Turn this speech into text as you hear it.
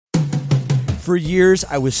For years,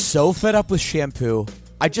 I was so fed up with shampoo,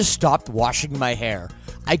 I just stopped washing my hair.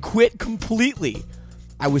 I quit completely.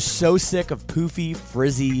 I was so sick of poofy,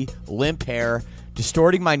 frizzy, limp hair,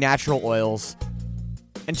 distorting my natural oils.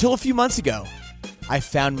 Until a few months ago, I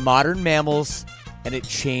found Modern Mammals, and it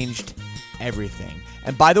changed everything.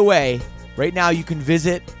 And by the way, right now you can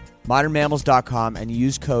visit modernmammals.com and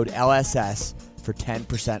use code LSS for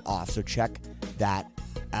 10% off. So check that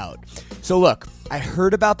out. So look, I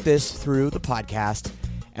heard about this through the podcast,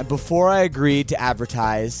 and before I agreed to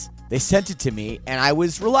advertise, they sent it to me, and I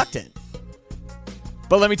was reluctant.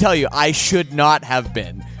 But let me tell you, I should not have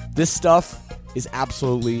been. This stuff is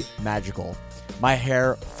absolutely magical. My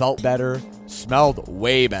hair felt better, smelled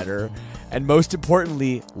way better, and most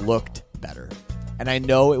importantly, looked better. And I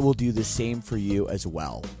know it will do the same for you as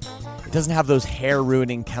well. It doesn't have those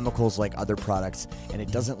hair-ruining chemicals like other products, and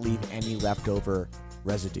it doesn't leave any leftover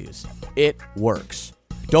residues. It works.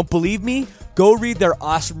 Don't believe me? Go read their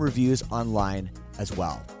awesome reviews online as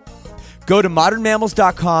well. Go to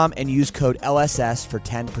modernmammals.com and use code LSS for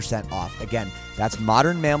 10% off. Again, that's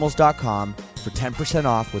modernmammals.com for 10%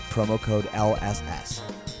 off with promo code LSS.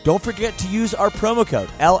 Don't forget to use our promo code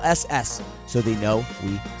LSS so they know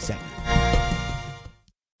we sent you.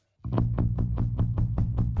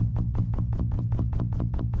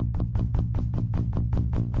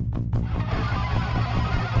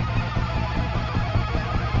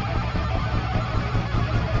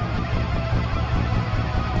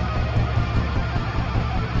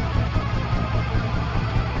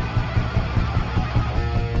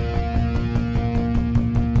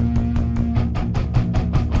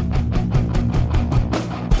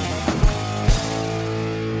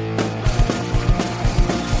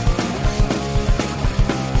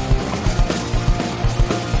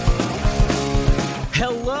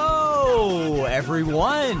 Hello,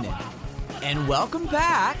 everyone, and welcome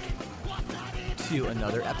back to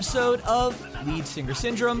another episode of Lead Singer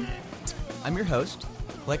Syndrome. I'm your host,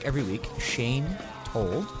 like every week, Shane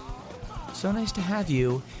Told. So nice to have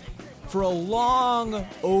you for a long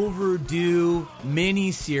overdue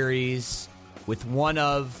mini-series with one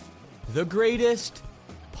of the greatest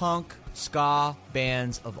punk ska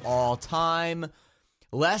bands of all time.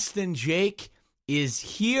 Less Than Jake is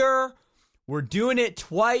here. We're doing it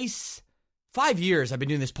twice. 5 years I've been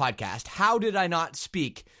doing this podcast. How did I not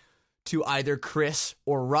speak to either Chris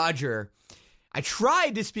or Roger? I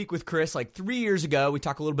tried to speak with Chris like 3 years ago. We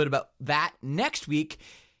talk a little bit about that next week.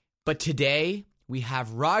 But today we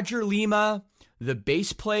have Roger Lima, the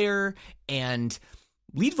bass player and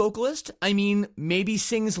lead vocalist. I mean, maybe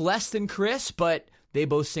sings less than Chris, but they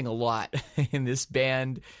both sing a lot in this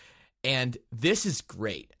band. And this is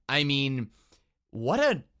great. I mean, what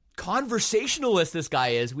a conversationalist this guy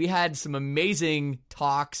is. We had some amazing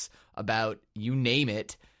talks about you name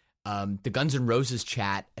it. The Guns N' Roses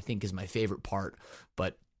chat, I think, is my favorite part.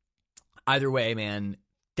 But either way, man,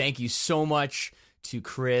 thank you so much to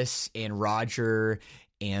Chris and Roger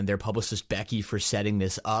and their publicist Becky for setting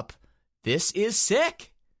this up. This is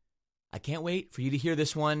sick. I can't wait for you to hear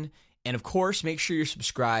this one. And of course, make sure you're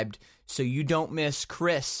subscribed so you don't miss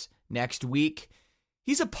Chris next week.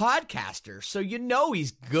 He's a podcaster, so you know he's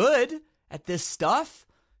good at this stuff.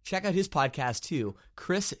 Check out his podcast, too.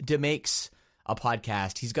 Chris DeMakes a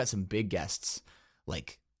podcast. He's got some big guests.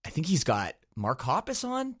 Like, I think he's got Mark Hoppus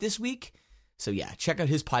on this week. So, yeah, check out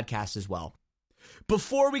his podcast as well.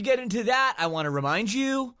 Before we get into that, I want to remind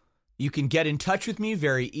you, you can get in touch with me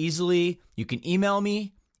very easily. You can email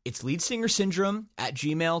me. It's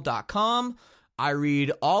leadsingersyndrome@gmail.com. I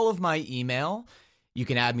read all of my email. You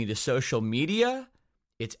can add me to social media.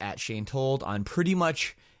 It's at Shane Told on pretty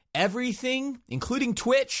much everything, including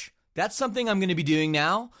Twitch. That's something I'm going to be doing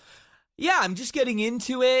now. Yeah, I'm just getting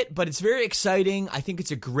into it, but it's very exciting. I think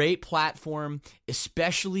it's a great platform,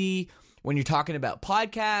 especially when you're talking about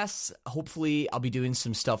podcasts. Hopefully, I'll be doing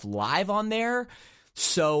some stuff live on there.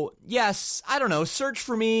 So, yes, I don't know. Search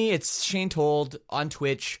for me. It's Shane Told on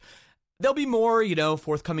Twitch. There'll be more,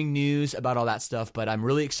 forthcoming news about all that stuff, but I'm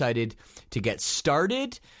really excited to get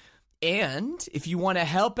started. And if you want to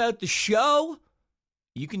help out the show,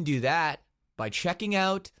 you can do that by checking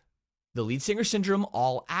out the Lead Singer Syndrome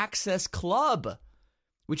All Access Club,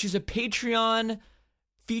 which is a Patreon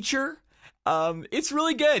feature. It's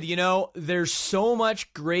really good. There's so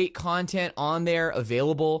much great content on there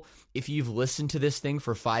available if you've listened to this thing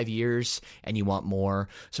for 5 years and you want more.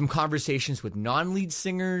 Some conversations with non-lead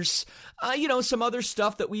singers, some other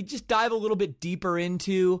stuff that we just dive a little bit deeper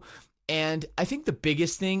into. And I think the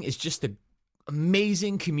biggest thing is just the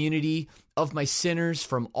amazing community of my sinners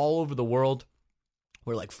from all over the world.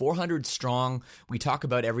 We're like 400 strong. We talk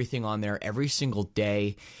about everything on there every single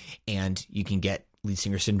day. And you can get Lead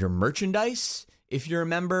Singer Syndrome merchandise if you're a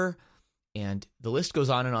member. And the list goes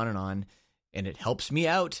on and on and on. And it helps me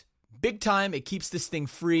out big time. It keeps this thing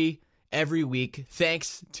free every week.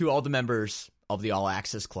 Thanks to all the members of the All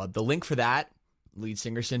Access Club. The link for that,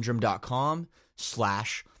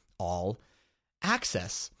 leadsingersyndrome.com/all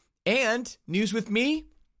access. And news with me,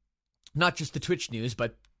 not just the Twitch news,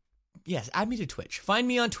 but yes, add me to Twitch. Find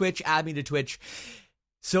me on Twitch, add me to Twitch.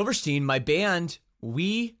 Silverstein, my band,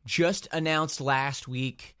 we just announced last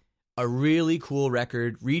week a really cool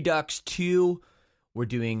record, Redux 2. We're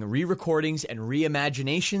doing re-recordings and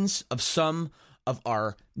reimaginations of some of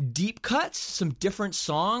our deep cuts, some different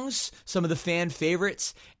songs, some of the fan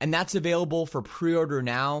favorites, and that's available for pre-order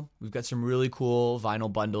now. We've got some really cool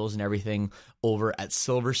vinyl bundles and everything over at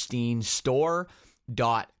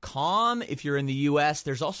silversteinstore.com. If you're in the US,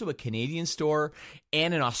 there's also a Canadian store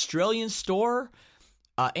and an Australian store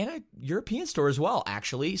and a European store as well,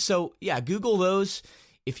 actually. So yeah, Google those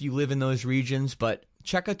if you live in those regions, but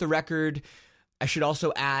check out the record. I should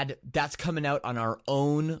also add that's coming out on our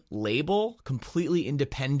own label, completely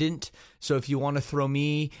independent. So if you want to throw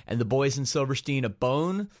me and the boys in Silverstein a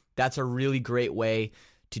bone, that's a really great way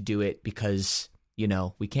to do it because, you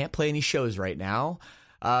know, we can't play any shows right now.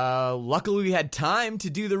 Luckily, we had time to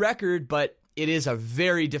do the record, but it is a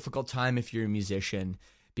very difficult time if you're a musician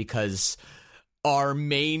because our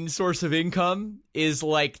main source of income is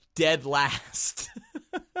like dead last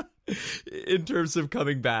in terms of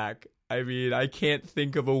coming back. I mean, I can't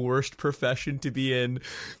think of a worst profession to be in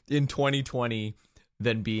 2020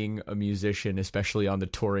 than being a musician, especially on the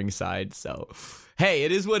touring side. So, hey,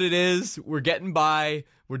 it is what it is. We're getting by.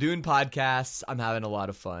 We're doing podcasts. I'm having a lot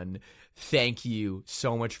of fun. Thank you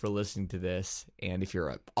so much for listening to this. And if you're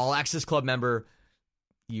an All Access Club member,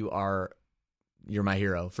 you're my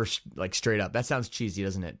hero for like straight up. That sounds cheesy,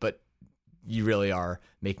 doesn't it? But you really are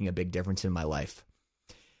making a big difference in my life.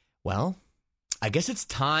 Well, I guess it's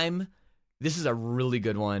time. This is a really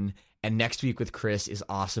good one. And next week with Chris is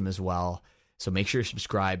awesome as well. So make sure you're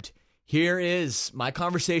subscribed. Here is my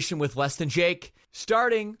conversation with Less Than Jake,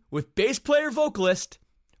 starting with bass player vocalist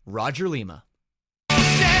Roger Lima.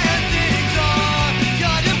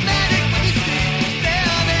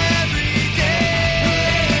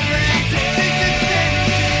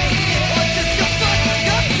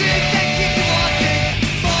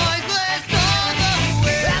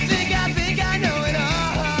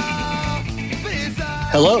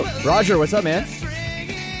 Hello. Roger, what's up, man?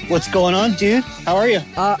 What's going on, dude? How are you?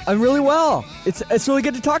 I'm really well. It's really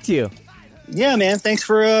good to talk to you. Yeah, man. Thanks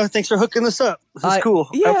for hooking this up. This is cool.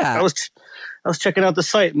 Yeah. I was checking out the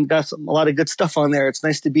site and got a lot of good stuff on there. It's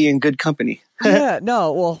nice to be in good company. Yeah,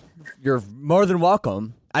 no, well, you're more than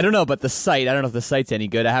welcome. I don't know about the site. I don't know if the site's any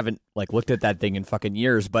good. I haven't like looked at that thing in fucking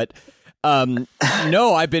years, but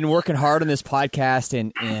no, I've been working hard on this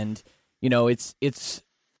podcast and you know, it's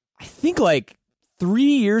I think like 3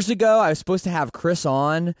 years ago, I was supposed to have Chris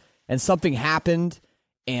on, and something happened,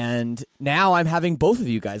 and now I'm having both of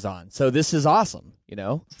you guys on. So this is awesome, you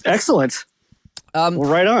know? Excellent. Well,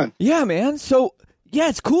 right on. Yeah, man. So, yeah,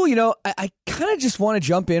 it's cool. You know, I kind of just want to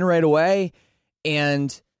jump in right away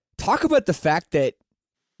and talk about the fact that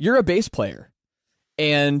you're a bass player,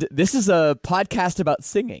 and this is a podcast about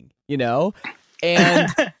singing, you know? And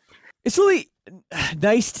it's really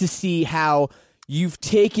nice to see how you've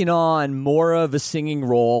taken on more of a singing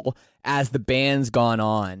role as the band's gone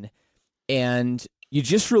on. And you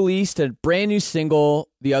just released a brand new single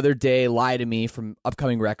the other day, Lie to Me, from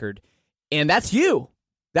upcoming record. And that's you.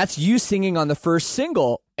 That's you singing on the first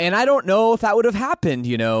single. And I don't know if that would have happened,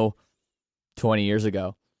 you know, 20 years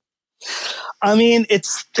ago. I mean,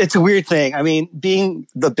 it's a weird thing. I mean, being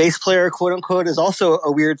the bass player, quote unquote, is also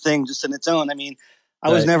a weird thing just in its own. I mean, I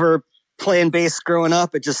was never playing bass growing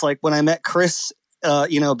up. It just like when I met Chris,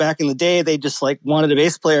 you know, back in the day, they just like wanted a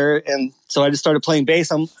bass player. And so I just started playing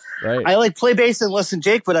bass. I like play bass and Less Than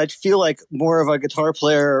Jake, but I feel like more of a guitar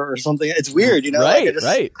player or something. It's weird, you know,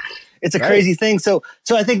 right. It's a crazy thing. So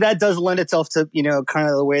I think that does lend itself to, you know, kind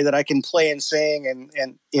of the way that I can play and sing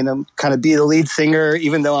and, you know, kind of be the lead singer,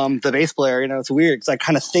 even though I'm the bass player. You know, it's weird because I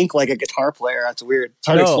kind of think like a guitar player. That's weird. It's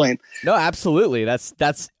hard to explain. No, absolutely.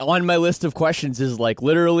 That's on my list of questions is like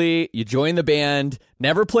literally you joined the band,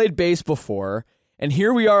 never played bass before. And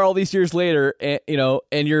here we are all these years later, you know,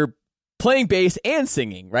 and you're playing bass and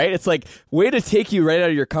singing, right? It's like way to take you right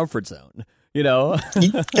out of your comfort zone, you know?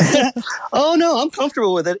 Oh, no, I'm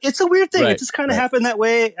comfortable with it. It's a weird thing. Right, it just kind of happened that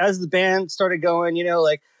way as the band started going, you know,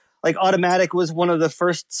 like like Automatic was one of the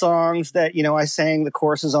first songs that, you know, I sang the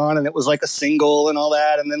choruses on, and it was like a single and all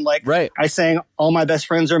that. And then like I sang All My Best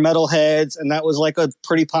Friends Are Metalheads, and that was like a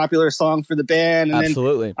pretty popular song for the band. And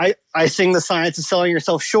Absolutely. then I sing The Science of Selling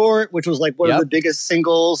Yourself Short, which was like one of the biggest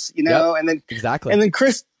singles, you know, and then and then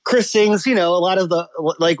Chris sings, you know, a lot of the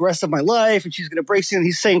like Rest of My Life, and She's Gonna Break Soon.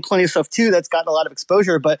 He's saying plenty of stuff too that's gotten a lot of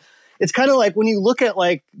exposure. But it's kind of like when you look at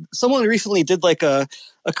like someone recently did like a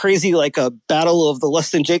crazy like a battle of the Less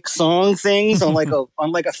Than Jake song things on like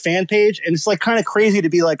a fan page, and it's like kind of crazy to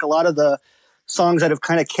be like a lot of the songs that have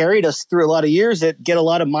kind of carried us through a lot of years that get a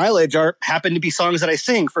lot of mileage happen to be songs that I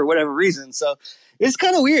sing for whatever reason. So it's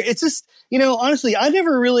kind of weird. It's just, you know, honestly, I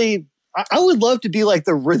never really. I would love to be like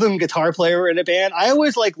the rhythm guitar player in a band. I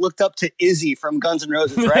always like looked up to Izzy from Guns N'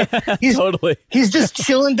 Roses, right? He's just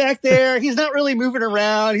chilling back there. He's not really moving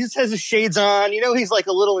around. He just has his shades on. You know, he's like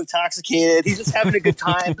a little intoxicated. He's just having a good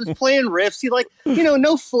time, just playing riffs. He like, you know,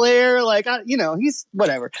 no flair. Like, you know, he's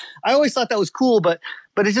whatever. I always thought that was cool, but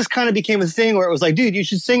it just kind of became a thing where it was like, dude, you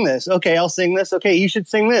should sing this. Okay, I'll sing this. Okay, you should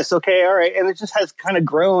sing this. Okay, all right. And it just has kind of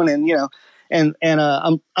grown, and you know,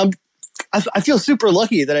 I feel super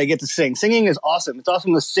lucky that I get to sing. Singing is awesome. It's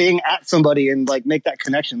awesome to sing at somebody and like make that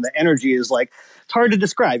connection. The energy is like, it's hard to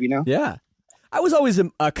describe, you know? Yeah. I was always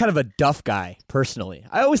a kind of a Duff guy personally.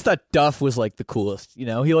 I always thought Duff was like the coolest, you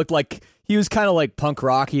know? He looked like, he was kind of like punk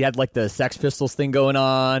rock. He had like the Sex Pistols thing going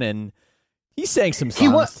on, and he sang some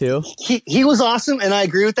songs too. He was awesome, and I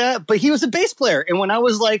agree with that, but he was a bass player. And when I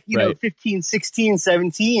was like, you know, 15, 16,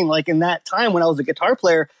 17, like in that time when I was a guitar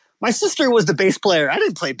player, my sister was the bass player. I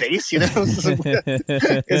didn't play bass, you know?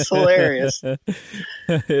 It's hilarious.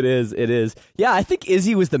 It is. Yeah, I think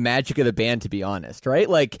Izzy was the magic of the band, to be honest, right?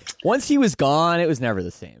 Like, once he was gone, it was never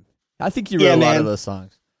the same. I think you wrote a lot of those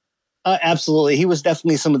songs. Absolutely. He was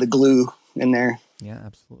definitely some of the glue in there. Yeah,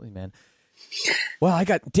 absolutely, man. Well,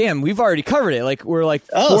 we've already covered it. Like, we're like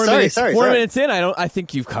 4 minutes in. I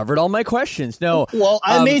think you've covered all my questions. No. Well,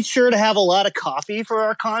 I made sure to have a lot of coffee for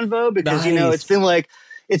our convo because, you know, it's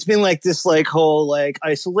been like this like whole like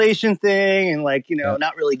isolation thing, and like, you know,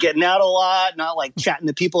 not really getting out a lot, not like chatting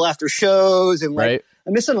to people after shows, and like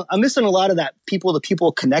I'm missing a lot of that people to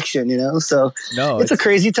people connection, you know. So it's a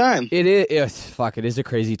crazy time. It is. It is a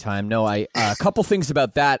crazy time. No, a couple things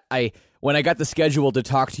about that. When I got the schedule to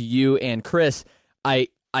talk to you and Chris, I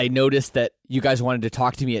noticed that you guys wanted to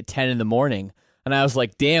talk to me at 10 in the morning, and I was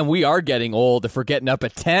like, damn, we are getting old if we're getting up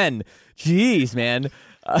at 10. Jeez, man.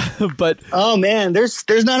 But oh man, there's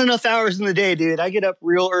not enough hours in the day, dude. I get up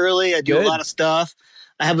real early. I do a lot of stuff.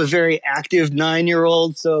 I have a very active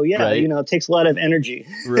 9-year-old, so you know, it takes a lot of energy.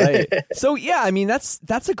 Right. So yeah, I mean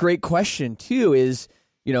that's a great question too. Is,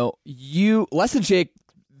 you know, Less Than Jake,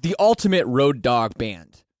 the ultimate road dog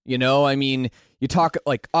band. You know, I mean, you talk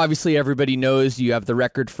like obviously everybody knows you have the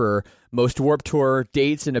record for most Warped Tour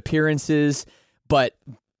dates and appearances, but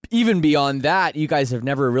even beyond that, you guys have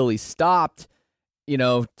never really stopped. You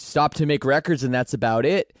know, stop to make records, and that's about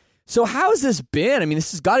it. So how's this been? I mean,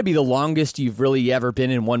 this has got to be the longest you've really ever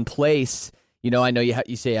been in one place. You know, I know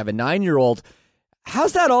you say you have a 9-year-old.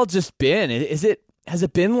 How's that all just been? Has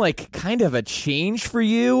it been like kind of a change for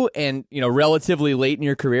you, and, you know, relatively late in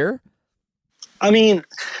your career? I mean,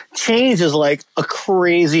 change is like a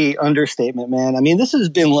crazy understatement, man. I mean, this has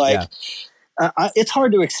been like, it's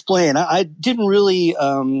hard to explain. I didn't really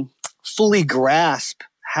fully grasp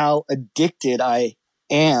how addicted I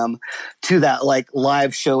am to that like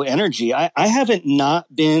live show energy. I haven't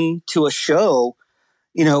not been to a show,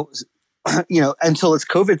 you know, until this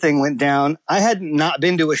COVID thing went down. I had not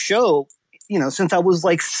been to a show, you know, since I was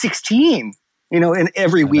like 16, you know, in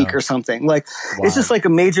every week or something. Like, it's just like a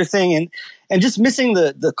major thing. And just missing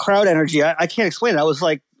the crowd energy. I can't explain it. I was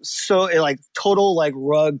like, so like total like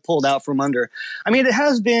rug pulled out from under. I mean, there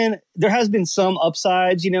has been some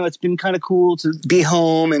upsides, you know. It's been kind of cool to be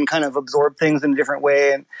home and kind of absorb things in a different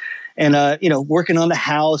way, and you know, working on the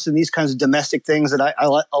house and these kinds of domestic things that I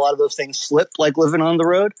let a lot of those things slip, like living on the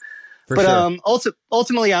road.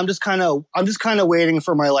 Ultimately, I'm just kind of waiting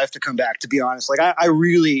for my life to come back, to be honest. Like I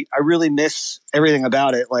really miss everything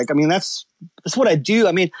about it. Like, I mean, that's what I do.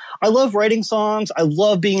 I mean, I love writing songs. I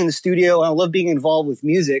love being in the studio. I love being involved with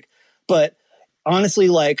music. But honestly,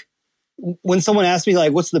 like when someone asks me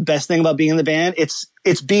like, what's the best thing about being in the band?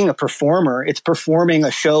 It's being a performer. It's performing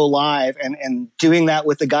a show live and doing that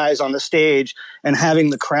with the guys on the stage and having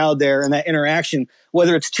the crowd there and that interaction,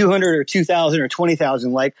 whether it's 200 or 2,000 or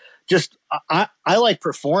 20,000, like, just I like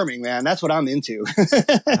performing, man. That's what I'm into.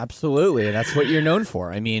 Absolutely. That's what you're known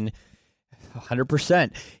for. I mean,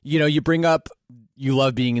 100%. You know, you bring up you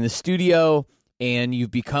love being in the studio, and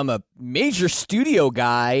you've become a major studio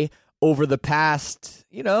guy over the past,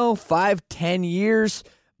 5-10 years.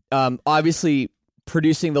 Obviously,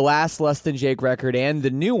 producing the last Less Than Jake record and the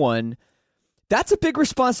new one, that's a big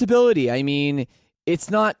responsibility. I mean, it's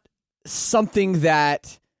not something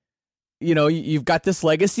that, you've got this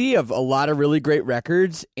legacy of a lot of really great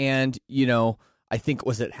records, and, I think,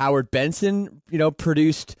 was it Howard Benson,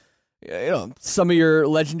 produced, some of your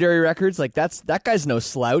legendary records. Like, that guy's no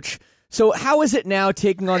slouch. So how is it now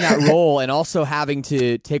taking on that role and also having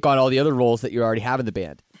to take on all the other roles that you already have in the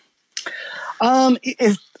band?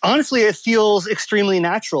 Honestly, it feels extremely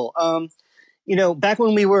natural. Back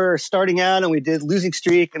when we were starting out and we did Losing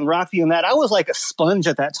Streak and Rockview and that, I was like a sponge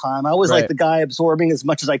at that time. I was like the guy absorbing as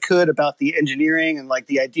much as I could about the engineering and like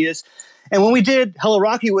the ideas. And when we did Hello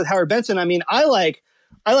Rockview with Howard Benson, I mean, I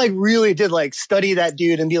really did like study that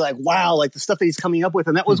dude and be like, wow, like the stuff that he's coming up with.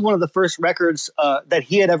 And that was one of the first records that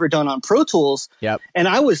he had ever done on Pro Tools. Yep. And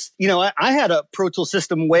I was, I had a Pro Tools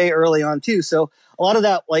system way early on too. So a lot of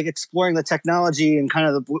that, like exploring the technology and kind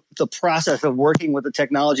of the process of working with the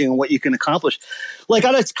technology and what you can accomplish. Like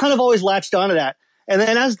I just kind of always latched onto that. And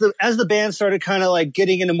then as the band started kind of like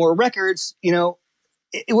getting into more records,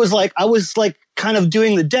 it was like, I was like kind of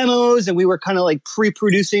doing the demos and we were kind of like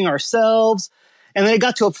pre-producing ourselves. And then it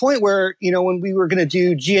got to a point where, when we were going to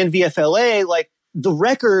do GNVFLA, like the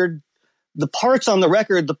record, the parts on the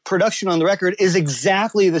record, the production on the record is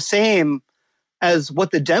exactly the same as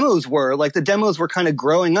what the demos were. Like the demos were kind of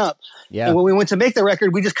growing up. Yeah. And when we went to make the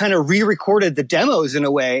record, we just kind of re-recorded the demos in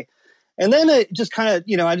a way. And then it just kind of,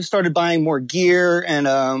 I just started buying more gear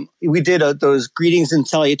and we did those greetings and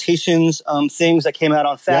salutations things that came out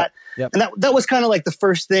on Fat. Yep. And that was kind of like the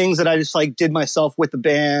first things that I just like did myself with the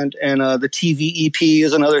band. And the TV EP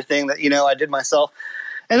is another thing that, I did myself.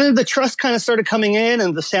 And then the trust kind of started coming in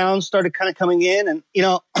and the sound started kind of coming in. And,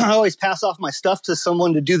 I always pass off my stuff to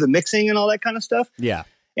someone to do the mixing and all that kind of stuff. Yeah.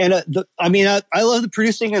 And I love the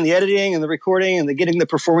producing and the editing and the recording and the getting the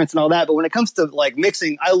performance and all that. But when it comes to like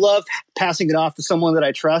mixing, I love passing it off to someone that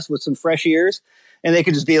I trust with some fresh ears. And they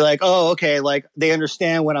could just be like, oh, okay, like they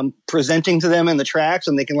understand what I'm presenting to them in the tracks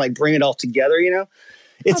and they can like bring it all together,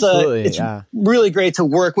 It's really great to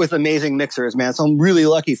work with amazing mixers, man. So I'm really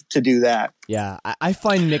lucky to do that. Yeah, I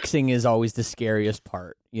find mixing is always the scariest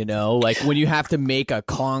part, like when you have to make a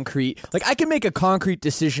concrete, like I can make a concrete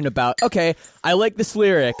decision about, okay, I like this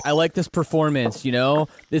lyric, I like this performance,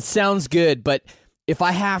 it sounds good. But if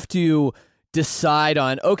I have to decide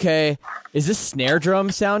on, okay, is this snare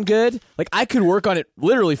drum sound good? Like I could work on it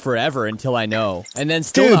literally forever until I know, and then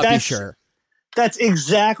still not be sure. That's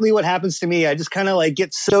exactly what happens to me. I just kind of like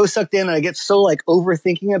get so sucked in and I get so like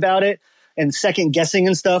overthinking about it and second guessing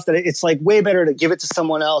and stuff that it's like way better to give it to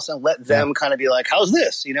someone else and let them kind of be like, how's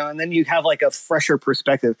this? And then you have like a fresher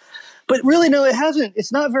perspective. But really, no,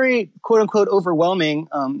 it's not very quote unquote overwhelming,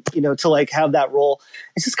 to like have that role.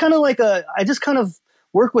 It's just kind of like I just kind of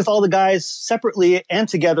work with all the guys separately and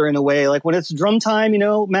together in a way. Like when it's drum time,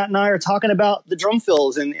 Matt and I are talking about the drum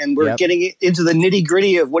fills and we're getting into the nitty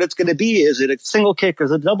gritty of what it's going to be. Is it a single kick?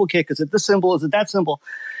 Is it a double kick? Is it this symbol? Is it that symbol?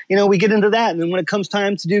 We get into that. And then when it comes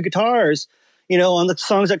time to do guitars, on the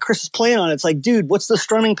songs that Chris is playing on, it's like, dude, what's the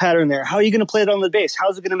strumming pattern there? How are you going to play it on the bass?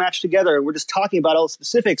 How's it going to match together? And we're just talking about all the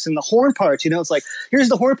specifics and the horn parts, it's like, here's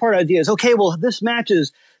the horn part ideas. Okay, well, this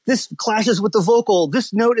matches. This clashes with the vocal.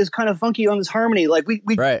 This note is kind of funky on this harmony. Like we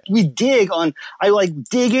I like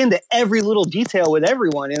dig into every little detail with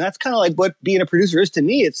everyone. And that's kind of like what being a producer is to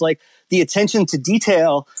me. It's like the attention to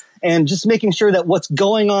detail and just making sure that what's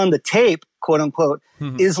going on the tape, quote unquote,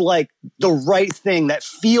 is like the right thing that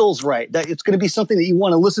feels right, that it's going to be something that you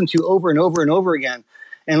want to listen to over and over and over again.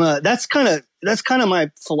 And that's kind of my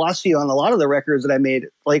philosophy on a lot of the records that I made,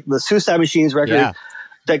 like the Suicide Machines record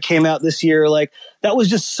that came out this year. Like that was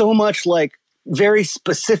just so much like very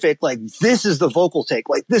specific. Like this is the vocal take.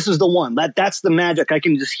 Like this is the one that's the magic. I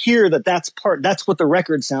can just hear that's what the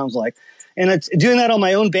record sounds like. And it's doing that on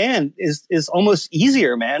my own band is almost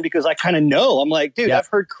easier, man, because I kind of know. I'm like, dude, I've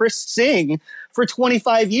heard Chris sing for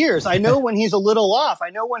 25 years. I know when he's a little off. I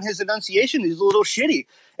know when his enunciation is a little shitty.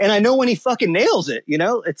 And I know when he fucking nails it,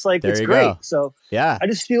 It's like, it's great. Go. So I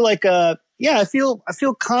just feel like, I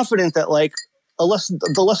feel confident that like the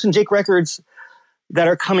Less Than Jake records that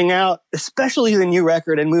are coming out, especially the new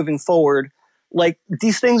record and moving forward, like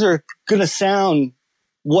these things are going to sound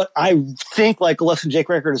what I think like a Less Than Jake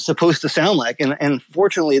record is supposed to sound like. And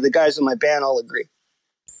fortunately, the guys in my band all agree.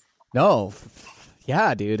 No.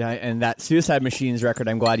 Yeah, dude. And that Suicide Machines record,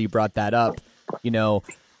 I'm glad you brought that up.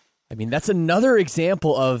 I mean, that's another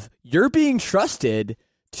example of you're being trusted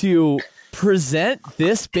to present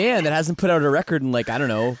this band that hasn't put out a record in like, I don't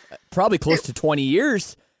know, probably close to 20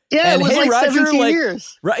 years. Yeah, and it was hey, like Roger, 17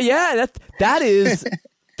 years. Right? Yeah,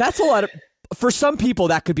 that's a lot of, for some people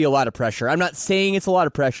that could be a lot of pressure. I'm not saying it's a lot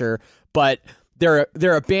of pressure, but they're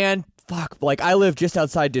a band. Fuck, like I live just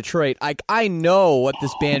outside Detroit. I know what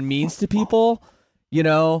this band means to people, you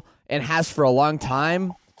know, and has for a long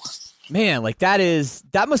time. Man, like that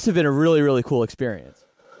must have been a really, really cool experience.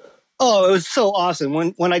 Oh, it was so awesome.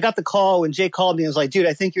 When I got the call, when Jay called me and was like, dude,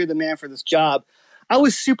 I think you're the man for this job. I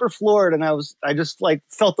was super floored, and I just like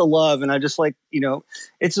felt the love, and I just like, you know,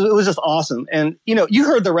 it was just awesome. And, you know, you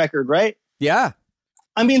heard the record, right? Yeah.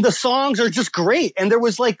 I mean, the songs are just great. And there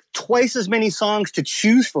was like twice as many songs to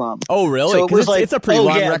choose from. Oh, really? So it was it's a pretty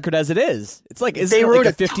long record as it is. It's like, it's like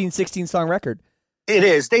a 15, 16 song record. It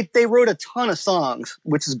is. They wrote a ton of songs,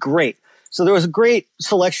 which is great. So there was a great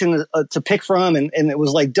selection to pick from. And it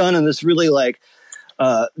was like done in this really like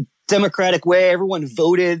democratic way. Everyone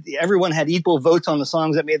voted. Everyone had equal votes on the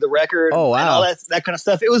songs that made the record. Oh, wow. And all that kind of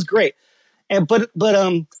stuff. It was great. But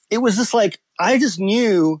it was just like, I just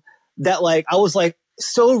knew that like, I was like,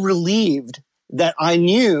 so relieved that I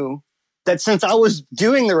knew that since I was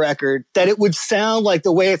doing the record, that it would sound like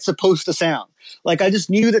the way it's supposed to sound. Like, I just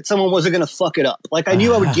knew that someone wasn't going to fuck it up. Like, I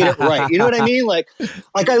knew I would get it right. You know what I mean? Like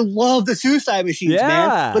I love the Suicide Machines,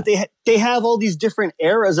 man. But they have all these different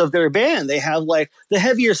eras of their band. They have like the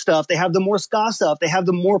heavier stuff. They have the more ska stuff. They have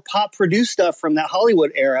the more pop produced stuff from that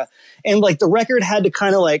Hollywood era. And like the record had to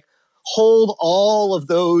kind of like hold all of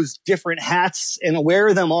those different hats and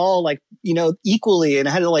wear them all like, you know, equally, and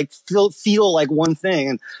I had to like feel like one thing.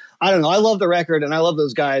 And I don't know, I love the record and I love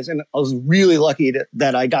those guys, and I was really lucky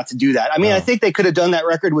that I got to do that. I mean, I think they could have done that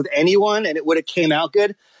record with anyone and it would have came out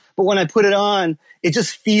good, but when I put it on, it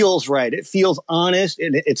just feels right. It feels honest,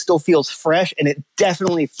 and it still feels fresh, and it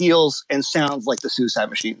definitely feels and sounds like the Suicide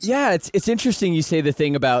Machines. Yeah, it's interesting you say the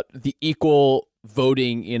thing about the equal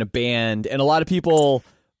voting in a band, and a lot of people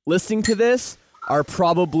listening to this are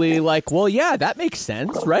probably like, well, yeah, that makes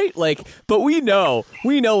sense, right? Like, but we know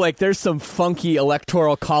like there's some funky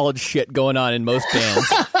electoral college shit going on in most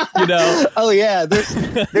bands, you know? Oh yeah.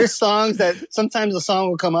 There's songs that sometimes a song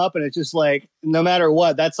will come up and it's just like, no matter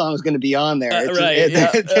what, that song is going to be on there.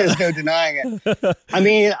 There's no denying it. I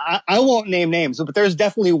mean, I won't name names, but there's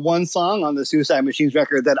definitely one song on the Suicide Machines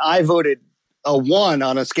record that I voted a 1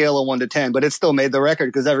 on a scale of 1 to 10, but it still made the record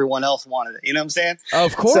because everyone else wanted it. You know what I'm saying?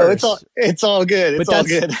 Of course. So it's all good. It's all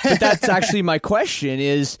good. But that's actually my question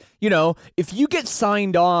is, you know, if you get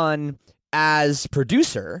signed on as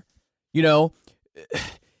producer, you know,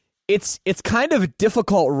 it's kind of a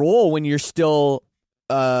difficult role when you're still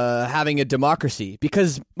having a democracy,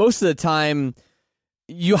 because most of the time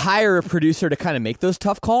you hire a producer to kind of make those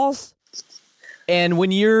tough calls. And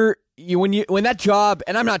when when that job,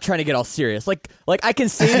 and I'm not trying to get all serious, like I can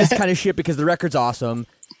say this kind of shit because the record's awesome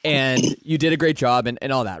and you did a great job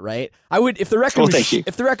and all that, right? I would, if the record was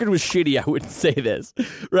shitty, I wouldn't say this,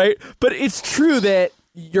 right? But it's true that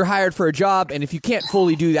you're hired for a job, and if you can't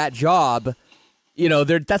fully do that job, you know,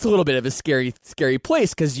 that's a little bit of a scary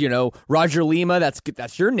place, because, you know, Roger Lima,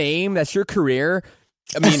 that's your name, that's your career.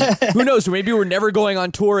 I mean, who knows? Maybe we're never going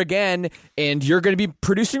on tour again, and you're going to be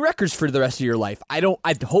producing records for the rest of your life. I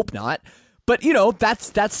hope not. But, you know,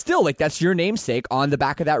 that's still like, that's your namesake on the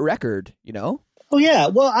back of that record, you know? Oh yeah.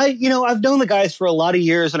 Well, I've known the guys for a lot of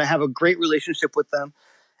years, and I have a great relationship with them.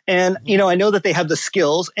 And, you know, I know that they have the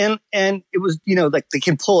skills, and it was, you know, like they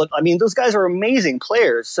can pull it. I mean, those guys are amazing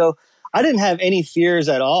players. So I didn't have any fears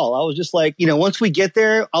at all. I was just like, you know, once we get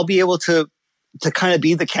there, I'll be able to kind of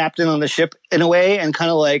be the captain on the ship in a way, and kind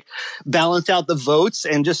of like balance out the votes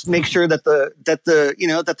and just make sure that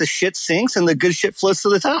the shit sinks and the good shit floats to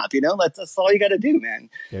the top. You know, that's all you got to do, man.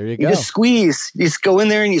 There you go. You just squeeze. You just go in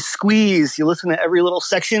there and you squeeze. You listen to every little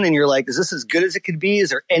section and you're like, is this as good as it could be?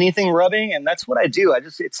 Is there anything rubbing? And that's what I do.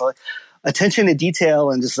 It's like attention to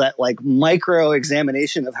detail and just that like micro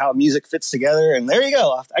examination of how music fits together. And there you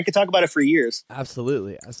go. I could talk about it for years.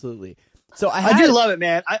 Absolutely. Absolutely. So I do love it,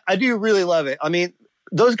 man. I do really love it. I mean,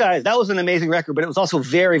 those guys, that was an amazing record, but it was also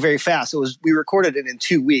very, very fast. We recorded it in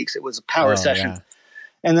 2 weeks. It was a power session. Yeah.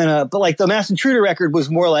 And then, but like the Mass Intruder record was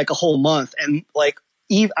more like a whole month. And like,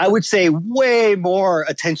 I would say way more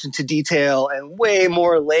attention to detail and way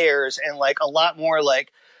more layers and like a lot more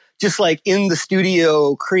like, just like in the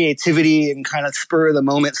studio creativity and kind of spur of the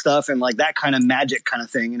moment stuff and like that kind of magic kind of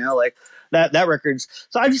thing, you know, like that record's.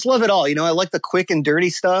 So I just love it all. You know, I like the quick and dirty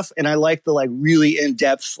stuff, and I like the like really in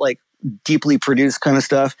depth, like deeply produced kind of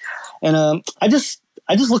stuff. And I just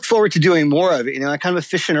look forward to doing more of it. You know, I kind of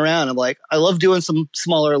fishing around. I'm like, I love doing some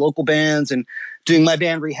smaller local bands and doing my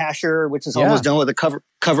band Rehasher, which is almost done with a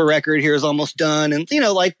cover record here is almost done. And, you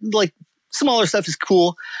know, like smaller stuff is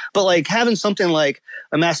cool, but like having something like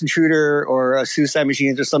a Mass Intruder or a Suicide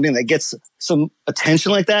Machines or something that gets some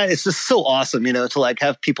attention like that, it's just so awesome, you know, to like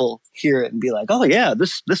have people hear it and be like, oh yeah,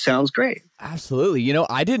 this sounds great. Absolutely. You know,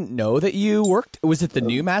 I didn't know that you worked. Was it the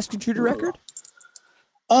new Mass Intruder record?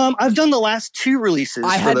 I've done the last 2 releases.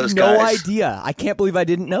 I had no idea. I can't believe I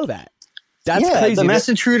didn't know that. That's crazy. The Mass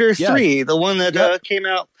Intruder 3, the one that came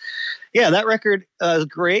out. Yeah, that record is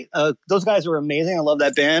great. Those guys were amazing. I love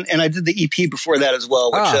that band. And I did the EP before that as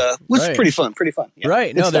well, which was pretty fun. Yeah,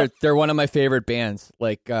 right. No, they're one of my favorite bands.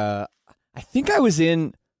 Like, I think I was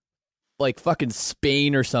in like fucking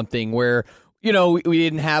Spain or something where, you know, we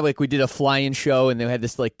didn't have like, we did a fly-in show and they had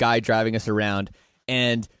this like guy driving us around,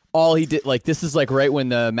 and all he did, like, this is like right when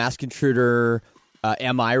the Mask Intruder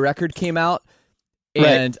MI record came out.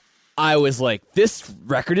 And I was like, this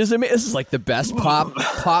record is amazing. This is like the best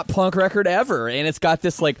pop punk record ever. And it's got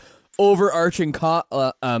this like overarching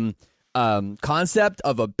concept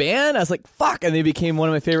of a band. I was like, fuck. And they became one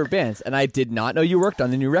of my favorite bands. And I did not know you worked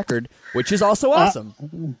on the new record, which is also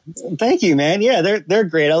awesome. Thank you, man. Yeah, they're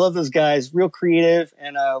great. I love those guys. Real creative.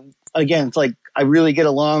 And again, it's like I really get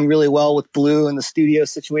along really well with Blue in the studio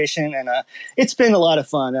situation. And it's been a lot of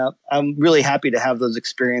fun. I'm really happy to have those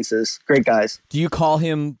experiences. Great guys. Do you call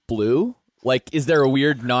him Blue? Like, is there a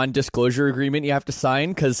weird non-disclosure agreement you have to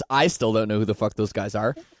sign? Because I still don't know who the fuck those guys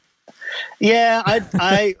are. Yeah,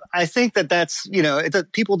 I think that's, you know,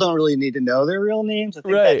 people don't really need to know their real names. I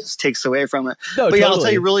think that just takes away from it. No, but totally. Yeah, I'll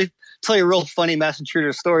tell you a real funny Mass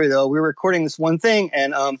Intruder story though. We were recording this one thing,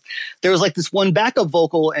 and there was like this one backup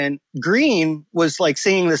vocal, and Green was like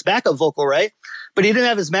singing this backup vocal, right? But he didn't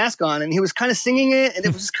have his mask on, and he was kind of singing it, and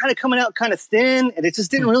it was kind of coming out kind of thin, and it just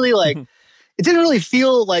didn't really like, it didn't really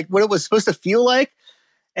feel like what it was supposed to feel like.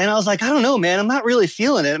 And I was like, I don't know, man, I'm not really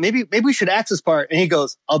feeling it. Maybe we should axe this part. And he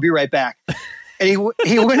goes, I'll be right back. And he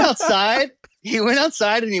went outside. He went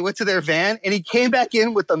outside and he went to their van, and he came back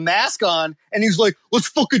in with the mask on, and he was like, let's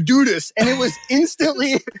fucking do this. And it was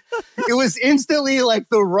instantly like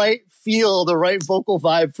the right feel, the right vocal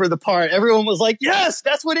vibe for the part. Everyone was like, yes,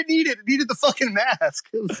 that's what it needed. It needed the fucking mask.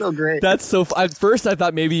 It was so great. That's so at first I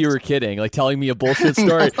thought maybe you were kidding, like telling me a bullshit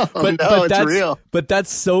story. but that's real. But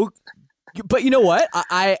that's so, but you know what?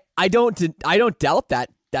 I don't doubt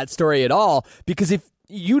that story at all, because if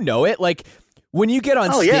you know it, like when you get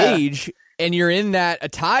on stage and you're in that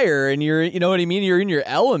attire and you know what I mean? You're in your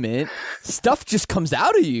element, stuff just comes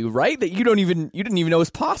out of you, right? That you didn't even know was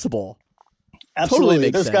possible. Absolutely.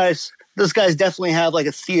 Totally makes sense. Those guys definitely have like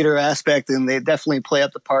a theater aspect, and they definitely play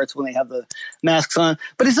up the parts when they have the masks on.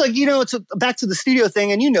 But it's like, you know, back to the studio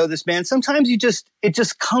thing, and you know this, man. Sometimes it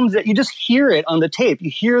just comes, you just hear it on the tape. You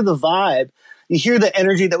hear the vibe. You hear the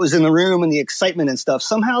energy that was in the room and the excitement and stuff.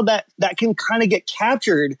 Somehow that can kind of get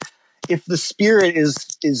captured if the spirit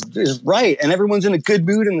is right and everyone's in a good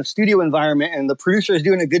mood in the studio environment and the producer is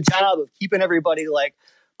doing a good job of keeping everybody like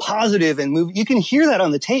positive and move. You can hear that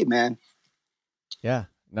on the tape, man. Yeah,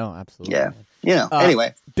 no, absolutely. Yeah. You know,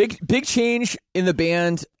 anyway. Big change in the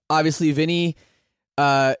band. Obviously, Vinny,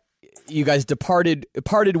 you guys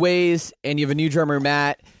parted ways, and you have a new drummer,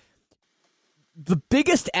 Matt. The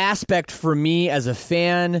biggest aspect for me as a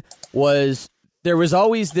fan was there was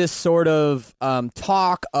always this sort of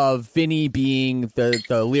talk of Vinny being the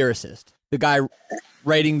lyricist, the guy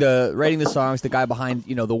writing the songs, the guy behind,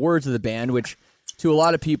 you know, the words of the band, which to a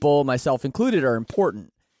lot of people, myself included, are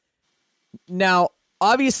important. Now,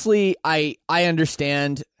 obviously, I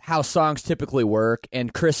understand how songs typically work,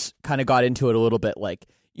 and Chris kind of got into it a little bit. Like,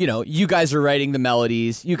 you know, you guys are writing the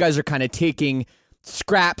melodies, you guys are kind of taking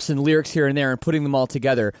scraps and lyrics here and there and putting them all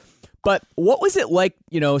together. But what was it like,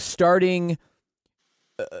 you know, starting,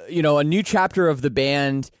 you know, a new chapter of the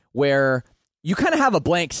band where you kind of have a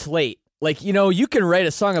blank slate? Like, you know, you can write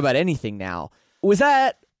a song about anything now. Was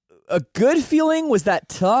that a good feeling? Was that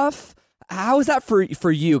tough? How was that for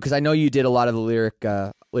you? Because I know you did a lot of the lyric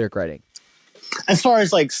writing. As far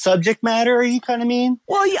as like subject matter, you kind of mean?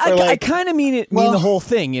 Well, yeah, I kind of mean the whole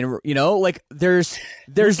thing. You know, like there's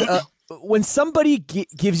when somebody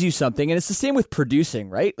gives you something, and it's the same with producing,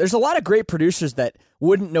 right? There's a lot of great producers that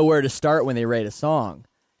wouldn't know where to start when they write a song,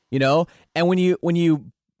 you know. And when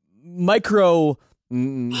you micro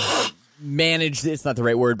manage, it's not the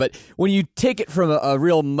right word, but when you take it from a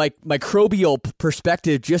real microbial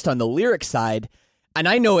perspective just on the lyric side, and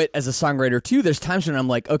I know it as a songwriter too, there's times when I'm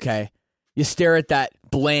like, okay, you stare at that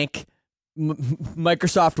blank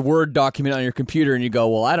Microsoft Word document on your computer and you go,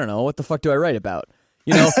 well, I don't know, what the fuck do I write about?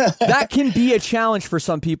 You know, that can be a challenge for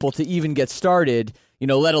some people to even get started, you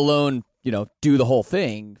know, let alone, you know, do the whole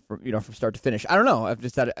thing from start to finish. I don't know.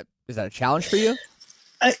 Is that a challenge for you?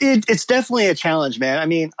 It's definitely a challenge, man. I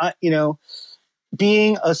mean,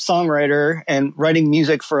 being a songwriter and writing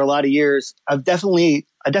music for a lot of years, I definitely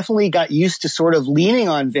got used to sort of leaning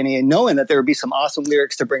on Vinny and knowing that there would be some awesome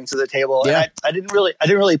lyrics to bring to the table. Yeah. And I didn't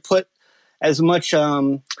really put as much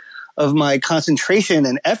of my concentration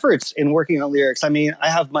and efforts in working on lyrics. I mean, I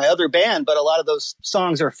have my other band, but a lot of those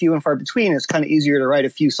songs are few and far between. It's kind of easier to write a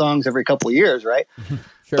few songs every couple of years, right?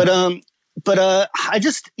 Sure. But I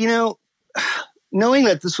just, knowing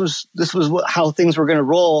that this was how things were going to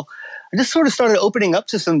roll, I just sort of started opening up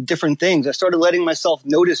to some different things. I started letting myself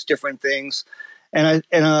notice different things, and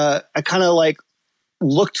I kind of like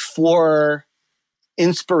looked for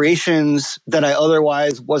inspirations that I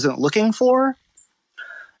otherwise wasn't looking for,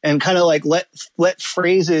 and kind of like let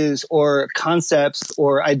phrases or concepts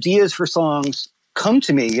or ideas for songs come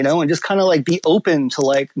to me, and just kind of like be open to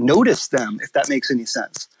like notice them, if that makes any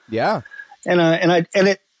sense. Yeah.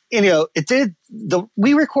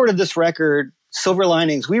 We recorded this record, Silver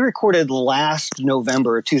Linings. We recorded last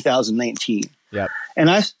November 2019. Yep. And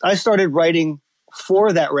I started writing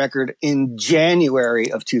for that record in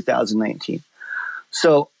January of 2019.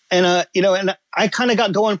 So, and I kind of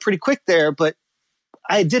got going pretty quick there, but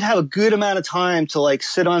I did have a good amount of time to like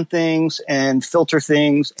sit on things and filter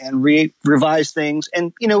things and revise things.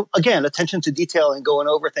 And, again, attention to detail and going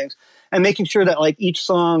over things and making sure that like each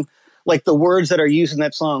song, like the words that are used in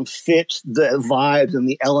that song fit the vibes and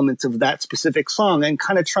the elements of that specific song, and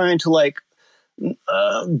kind of trying to like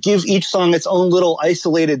give each song its own little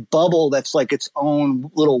isolated bubble that's like its own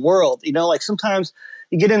little world. Like sometimes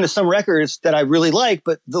you get into some records that I really like,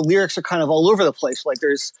 but the lyrics are kind of all over the place. Like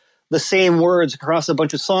there's the same words across a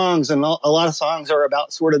bunch of songs, and a lot of songs are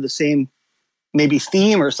about sort of the same maybe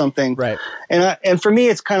theme or something. Right. And for me,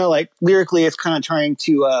 it's kind of like lyrically, it's kind of trying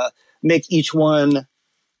to make each one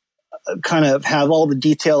kind of have all the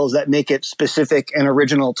details that make it specific and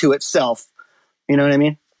original to itself. You know what I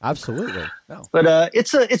mean? Absolutely. No. But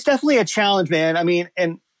it's definitely a challenge, man. I mean,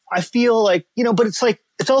 and I feel like, but it's like,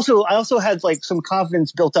 I also had like some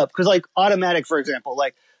confidence built up, because like Automatic, for example,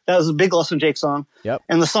 like that was a big Less Than Jake song. Yep.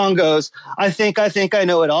 And the song goes, I think I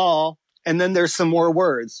know it all. And then there's some more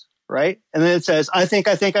words, right? And then it says, I think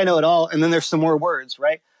I know it all. And then there's some more words,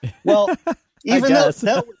 right? Well, even though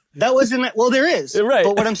that wasn't, well, there is. Right.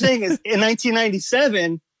 But what I'm saying is in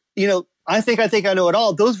 1997, I think I know it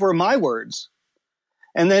all. Those were my words.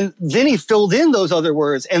 And then Vinny filled in those other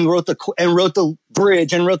words and wrote the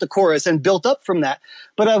bridge and wrote the chorus and built up from that.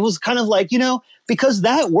 But I was kind of like, because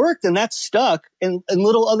that worked and that stuck, and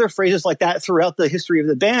little other phrases like that throughout the history of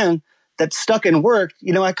the band that stuck and worked,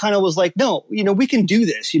 I kind of was like, no, we can do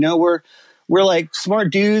this. We're like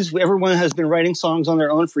smart dudes. Everyone has been writing songs on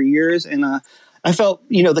their own for years. And I felt,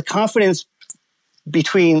 the confidence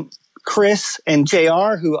between Chris and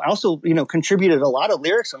JR, who also, contributed a lot of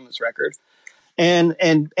lyrics on this record, and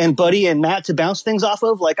Buddy and Matt to bounce things off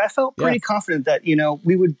of. Like I felt pretty confident that,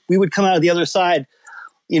 we would come out of the other side,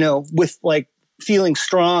 with like feeling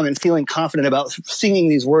strong and feeling confident about singing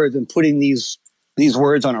these words and putting these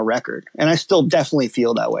words on a record. And I still definitely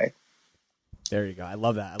feel that way. There you go. I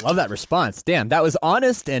love that. I love that response. Damn, that was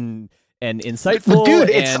honest and insightful. Dude,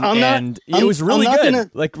 it was really good.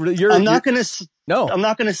 I'm not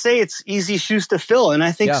gonna say it's easy shoes to fill. And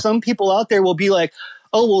I think some people out there will be like,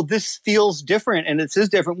 oh, well, this feels different and it is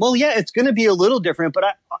different. Well, yeah, it's going to be a little different,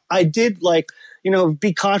 but I did like,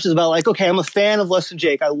 be conscious about like, okay, I'm a fan of Less Than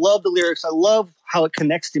Jake. I love the lyrics. I love how it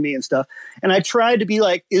connects to me and stuff. And I tried to be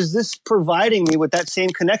like, is this providing me with that same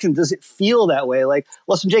connection? Does it feel that way? Like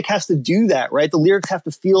Less Than Jake has to do that, right? The lyrics have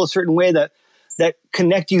to feel a certain way that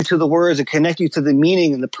connect you to the words and connect you to the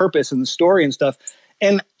meaning and the purpose and the story and stuff.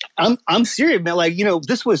 And I'm serious, man. Like,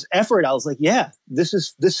 this was effort. I was like, yeah,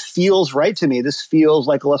 this feels right to me. This feels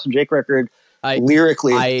like a Less Than Jake record,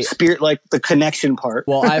 lyrically, spirit, like the connection part.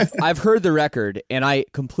 Well, I've heard the record, and I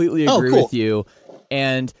completely agree with you.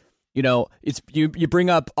 And it's you bring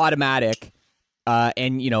up Automatic,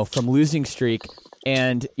 and from Losing Streak,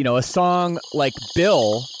 and a song like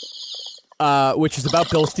Bill, which is about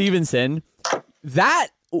Bill Stevenson.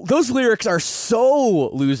 Those lyrics are so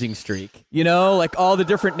Losing Streak, like all the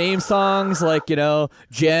different name songs, like,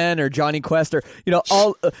 Jen or Johnny Quest, or,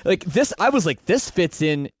 all like this. I was like, this fits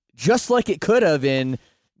in just like it could have in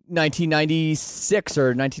 1996 or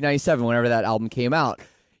 1997, whenever that album came out,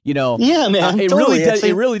 Yeah, man. It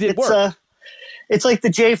totally. really did work. it's like the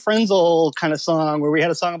Jay Frenzel kind of song where we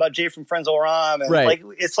had a song about Jay from Frenzel Rom. And right. like,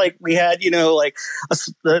 it's like we had, you know, like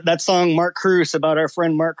that song Mark Cruz about our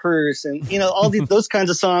friend Mark Cruz, and, you know, all those kinds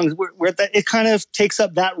of songs where it kind of takes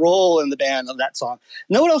up that role in the band of that song.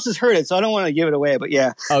 No one else has heard it, so I don't want to give it away, but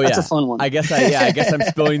yeah, that's a fun one. I guess I'm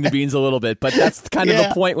spilling the beans a little bit, but that's kind of the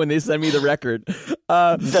point when they send me the record.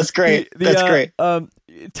 That's great. That's great.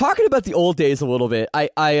 Talking about the old days a little bit,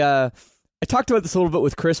 I talked about this a little bit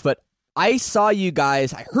with Chris, but I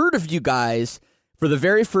heard of you guys for the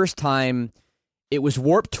very first time. It was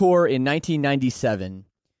Warped Tour in 1997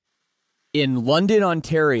 in London,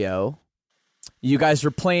 Ontario. You guys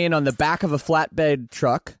were playing on the back of a flatbed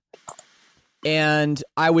truck, and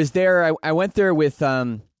I was there. I went there with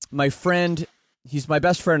my friend. He's my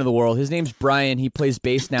best friend in the world. His name's Brian. He plays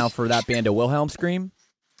bass now for that band, a Wilhelm Scream.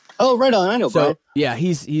 Oh, right on. I know, Brian. Yeah,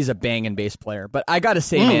 he's a banging bass player. But I got to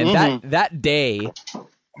say, man, that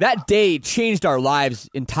day changed our lives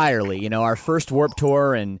entirely. You know, our first Warped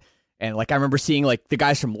Tour, and like I remember seeing like the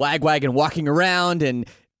guys from Lagwagon walking around, and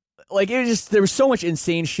like there was so much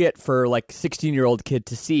insane shit for like 16-year-old kid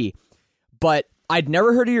to see. But I'd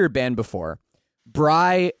never heard of your band before.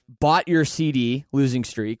 Bry bought your CD, Losing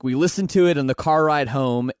Streak. We listened to it on the car ride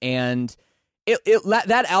home, and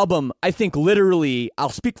that album, I think literally, I'll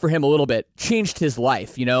speak for him a little bit, changed his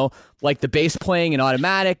life, you know, like the bass playing and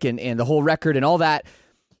Automatic and the whole record and all that.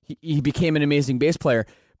 He became an amazing bass player.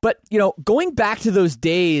 But, you know, going back to those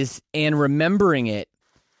days and remembering it,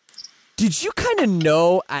 did you kind of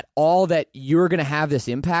know at all that you were going to have this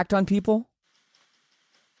impact on people?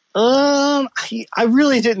 I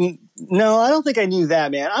really didn't. No, I don't think I knew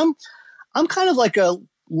that, man. I'm kind of like a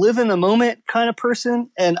live in the moment kind of person.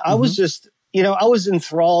 And I was just, you know, I was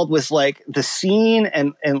enthralled with like the scene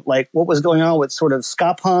and like what was going on with sort of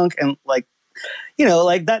ska punk and like, you know,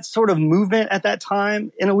 like that sort of movement at that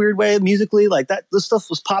time in a weird way musically, like this stuff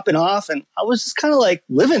was popping off, and I was just kind of like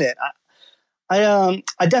living it. I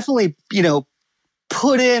definitely, you know,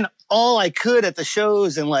 put in all I could at the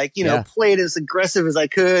shows and like, you know, played as aggressive as I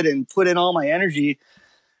could and put in all my energy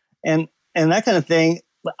and that kind of thing.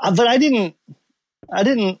 But I didn't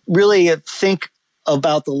really think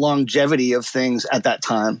about the longevity of things at that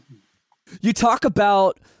time. You talk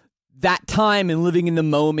about that time and living in the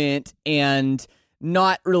moment and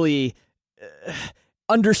not really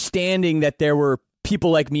understanding that there were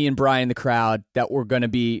people like me and Brian in the crowd that were going to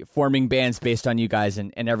be forming bands based on you guys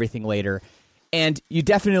and everything later. And you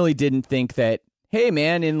definitely didn't think that, hey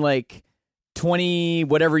man, in like 20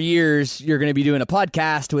 whatever years, you're going to be doing a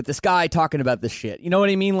podcast with this guy talking about this shit. You know what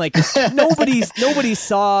I mean? Like nobody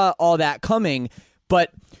saw all that coming.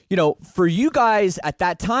 But, you know, for you guys at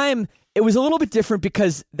that time, it was a little bit different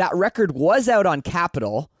because that record was out on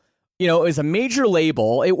Capitol. You know, it was a major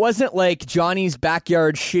label. It wasn't like Johnny's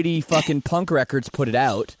Backyard shitty fucking punk records put it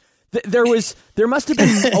out. There must have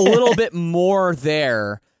been a little bit more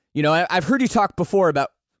there. You know, I've heard you talk before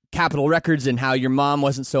about Capitol Records and how your mom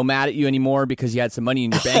wasn't so mad at you anymore because you had some money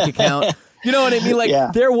in your bank account. You know what I mean?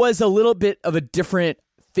 Like there was a little bit of a different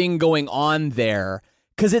thing going on there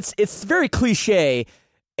because it's very cliche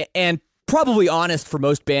and probably honest for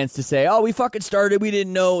most bands to say, oh, we fucking started, we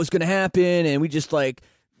didn't know it was going to happen, and we just like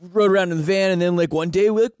rode around in the van, and then like one day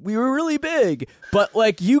we were really big. But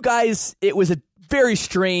like you guys, it was a very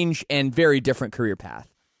strange and very different career path.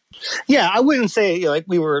 Yeah, I wouldn't say, you know, like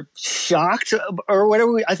we were shocked or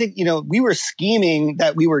whatever. I think, you know, we were scheming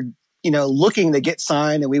that we were, you know, looking to get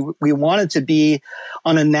signed, and we wanted to be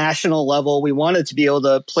on a national level. We wanted to be able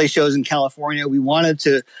to play shows in California. We wanted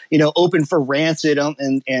to, you know, open for Rancid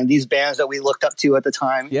and these bands that we looked up to at the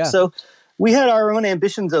time. Yeah. So we had our own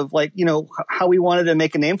ambitions of like, you know, how we wanted to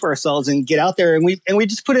make a name for ourselves and get out there. And we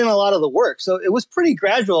just put in a lot of the work. So it was pretty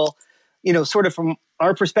gradual, you know, sort of from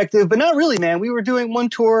our perspective, but not really, man. We were doing one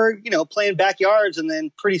tour, you know, playing backyards, and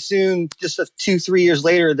then pretty soon, just 2-3 years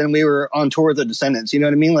later, then we were on tour with the Descendants. You know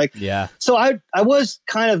what I mean? Like, yeah. So I was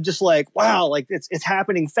kind of just like, wow, like it's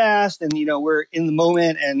happening fast, and you know, we're in the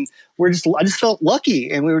moment, and I just felt lucky,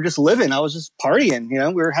 and we were just living. I was just partying, you know,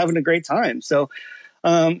 we were having a great time. So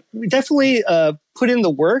we definitely put in the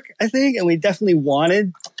work, I think, and we definitely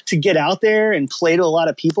wanted to get out there and play to a lot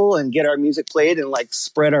of people and get our music played and like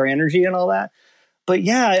spread our energy and all that. But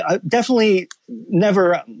yeah, I definitely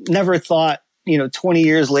never thought, you know, 20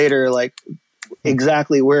 years later, like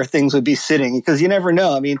exactly where things would be sitting, because you never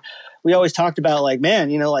know. I mean, we always talked about like,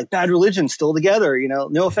 man, you know, like Bad Religion's still together, you know,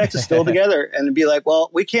 NoFX is still together, and it'd be like,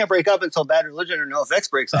 well, we can't break up until Bad Religion or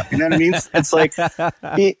NoFX breaks up. You know what I mean? It's like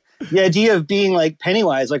the idea of being like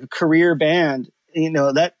Pennywise, like a career band, you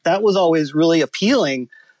know, that was always really appealing,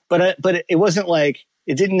 but it wasn't like,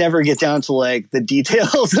 it didn't never get down to like the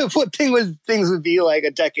details of what things would be like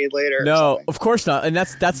a decade later. No, of course not. And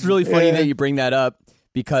that's really funny that you bring that up,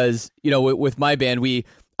 because, you know, with my band,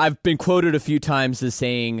 I've been quoted a few times as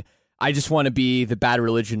saying, I just want to be the Bad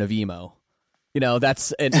Religion of emo. You know,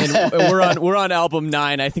 that's and we're on album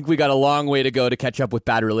 9. I think we got a long way to go to catch up with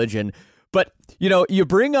Bad Religion. But, you know, you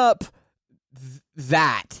bring up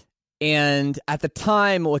that, and at the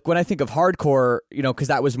time, like when I think of hardcore, you know, because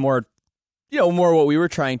that was more what we were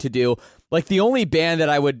trying to do. Like the only band that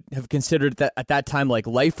I would have considered that at that time, like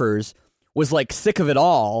Lifers, was like Sick of It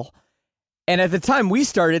All. And at the time we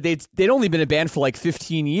started, they'd only been a band for like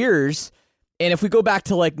 15 years. And if we go back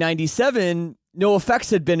to like 97,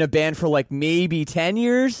 NoFX had been a band for like maybe 10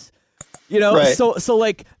 years. You know, right. So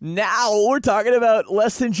like now we're talking about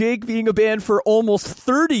Less Than Jake being a band for almost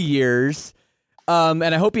 30 years. And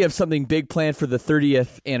I hope you have something big planned for the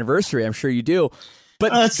 30th anniversary. I'm sure you do.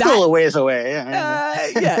 But it's still a ways away.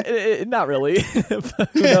 Yeah, not really.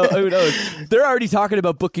 Who knows? They're already talking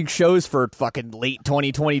about booking shows for fucking late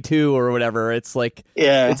 2022 or whatever. It's like,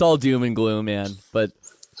 it's all doom and gloom, man. But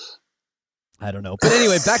I don't know. But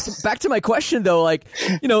anyway, back to my question though. Like,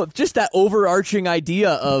 you know, just that overarching idea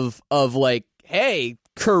of like, hey,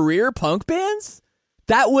 career punk bands.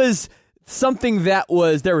 That was something there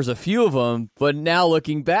was a few of them, but now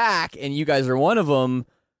looking back, and you guys are one of them.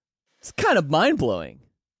 It's kind of mind blowing.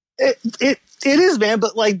 It is, man.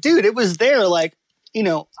 But like, dude, it was there. Like, you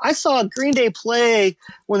know, I saw Green Day play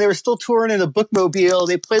when they were still touring in a bookmobile.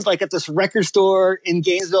 They played like at this record store in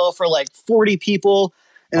Gainesville for like 40 people,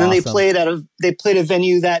 and then they played a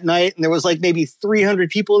venue that night, and there was like maybe 300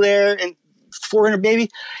 people there, and 400 maybe.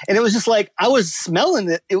 And it was just like, I was smelling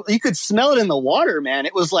it. You could smell it in the water, man.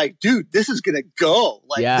 It was like, dude, this is gonna go.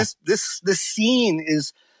 Like this scene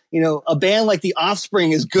is. You know, a band like The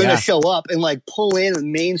Offspring is going to show up and like pull in a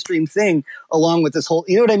mainstream thing along with this whole,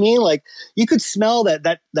 you know what I mean? Like you could smell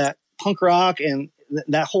that punk rock and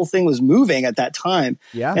that whole thing was moving at that time.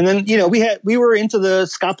 Yeah. And then, you know, we were into the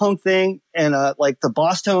ska punk thing, and like the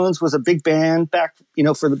Boss Tones was a big band back, you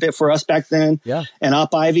know, for us back then. Yeah. And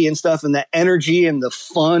Op Ivy and stuff, and the energy and the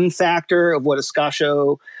fun factor of what a ska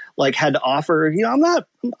show like had to offer. You know, I'm not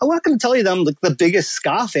going to tell you that I'm like the biggest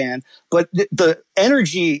ska fan, but the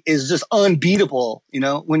energy is just unbeatable. You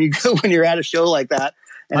know, when you're at a show like that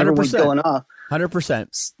and 100%. Everyone's going off.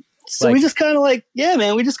 100%. So we just kind of like, yeah,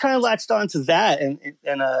 man, we just kind of latched on to that, and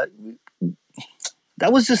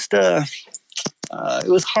that was just it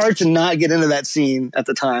was hard to not get into that scene at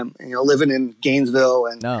the time. You know, living in Gainesville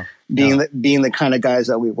and being the kind of guys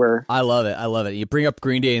that we were. I love it. You bring up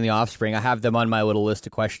Green Day and The Offspring. I have them on my little list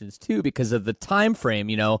of questions too because of the time frame.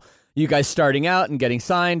 You know, you guys starting out and getting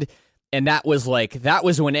signed, and that was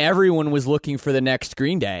when everyone was looking for the next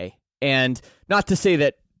Green Day. And not to say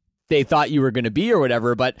that they thought you were going to be or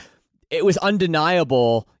whatever, but it was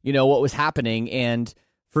undeniable, you know, what was happening. And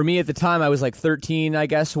for me at the time, I was like 13, I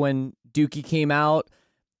guess, when Dookie came out,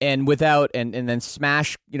 and then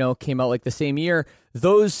Smash, you know, came out like the same year.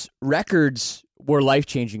 Those records were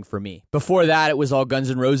life-changing for me. Before that, it was all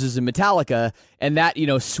Guns N' Roses and Metallica, and that, you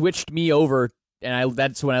know, switched me over, and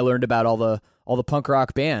that's when I learned about all the punk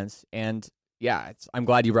rock bands. And yeah, I'm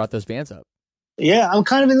glad you brought those bands up. Yeah, I'm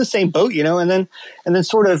kind of in the same boat, you know, and then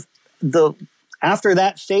sort of after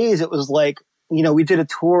that phase, it was like, you know, we did a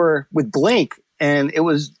tour with Blink, and it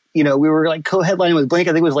was, you know, we were like co-headlining with Blink.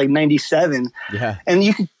 I think it was like 97. Yeah. And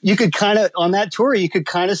you could kind of, on that tour, you could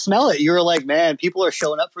kind of smell it. You were like, man, people are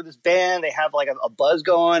showing up for this band. They have like a buzz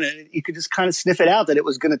going, and you could just kind of sniff it out that it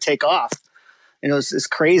was going to take off. And it's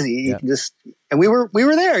crazy. Yeah. And we were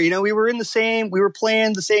there, you know, we were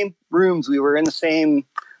playing the same rooms. We were in the same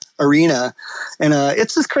arena. And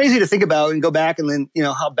it's just crazy to think about and go back, and then, you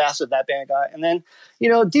know, how massive that band got. And then, you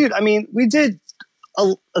know, dude, I mean, we did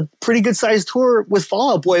a pretty good sized tour with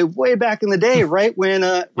Fall Out Boy way back in the day, right when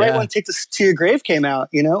Take This to Your Grave came out,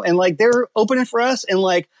 you know, and like they were opening for us, and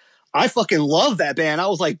like I fucking love that band. I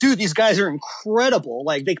was like, dude, these guys are incredible.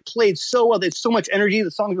 Like they played so well, they had so much energy,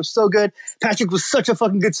 the songs were so good. Patrick was such a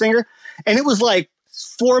fucking good singer, and it was like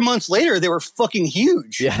 4 months later they were fucking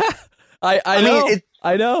huge. Yeah, I know.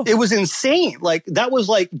 I know. It was insane. Like that was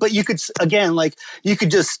like, but you could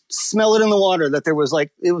just smell it in the water that there was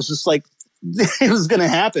like, it was just like, it was going to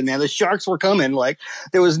happen, man. The Sharks were coming. Like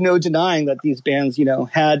there was no denying that these bands, you know,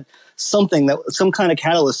 had something, some kind of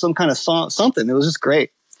catalyst, some kind of something. It was just great.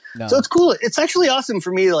 No. So it's cool. It's actually awesome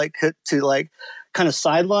for me to kind of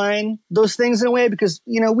sideline those things in a way, because,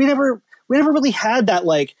 you know, we never really had that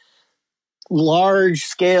like large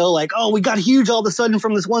scale, like, oh, we got huge all of a sudden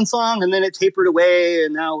from this one song, and then it tapered away,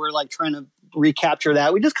 and now we're like trying to recapture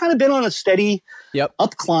that. We just kind of been on a steady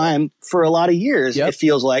up climb for a lot of years, it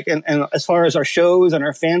feels like. And as far as our shows and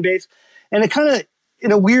our fan base, and it kind of,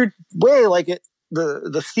 in a weird way, like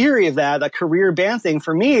the theory of that career band thing,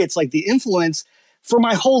 for me, it's like the influence for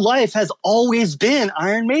my whole life has always been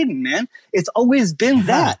Iron Maiden, man. It's always been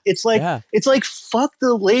that. It's like, fuck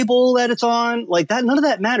the label that it's on. Like that, none of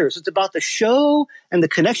that matters. It's about the show and the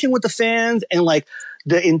connection with the fans and like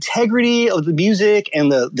the integrity of the music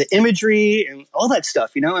and the imagery and all that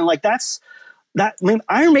stuff, you know? And like that. I mean,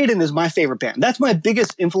 Iron Maiden is my favorite band. That's my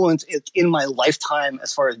biggest influence in my lifetime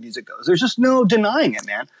as far as music goes. There's just no denying it,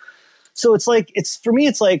 man. So it's like, for me,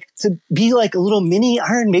 it's like to be like a little mini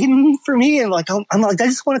Iron Maiden for me. And like, I'm like, I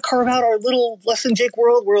just want to carve out our little Less Than Jake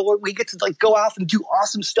world where we get to like go out and do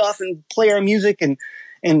awesome stuff and play our music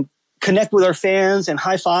and connect with our fans and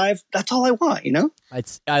high five. That's all I want, you know?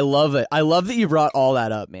 I love it. I love that you brought all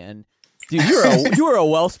that up, man. Dude, you are a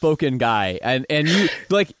well-spoken guy, and you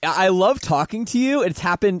like. I love talking to you. It's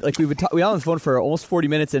happened like we were on the phone for almost 40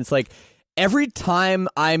 minutes, and it's like every time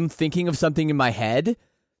I'm thinking of something in my head,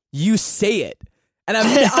 you say it. And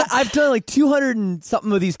I've done like 200 and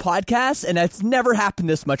something of these podcasts, and it's never happened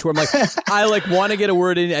this much. Where I'm like, I like want to get a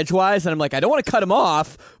word in edgewise, and I'm like, I don't want to cut him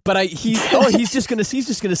off, but he's just gonna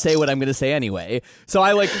say what I'm gonna say anyway. So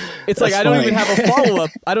I like, it's like I don't even have a follow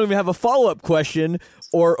up. I don't even have a follow up question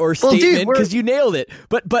or statement because you nailed it.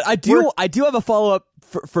 But I do have a follow up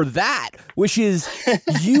for that, which is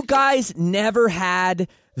you guys never had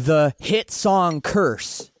the hit song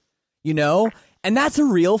Curse, you know. And that's a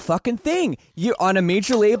real fucking thing. You're on a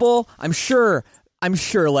major label. I'm sure.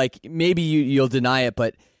 Like maybe you'll deny it,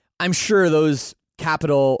 but I'm sure those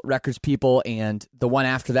Capitol Records people and the one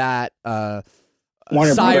after that,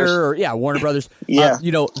 Warner Brothers. Yeah.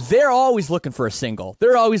 You know, they're always looking for a single.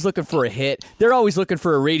 They're always looking for a hit. They're always looking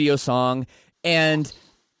for a radio song. And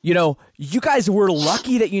you know, you guys were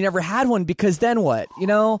lucky that you never had one because then what? You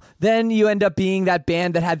know, then you end up being that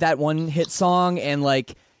band that had that one hit song and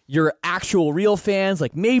like. Your actual real fans,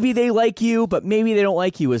 like maybe they like you, but maybe they don't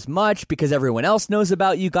like you as much because everyone else knows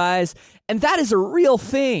about you guys. And that is a real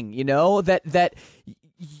thing, you know, that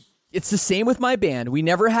it's the same with my band. We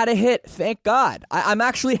never had a hit. Thank God. I'm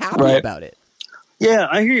actually happy about it. Yeah,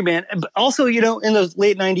 I hear you, man. But also, you know, in those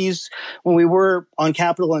late 90s when we were on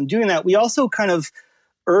Capitol and doing that, we also kind of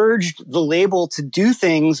urged the label to do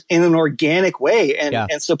things in an organic way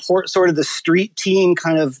and support sort of the street team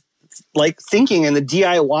kind of like thinking and the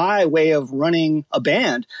DIY way of running a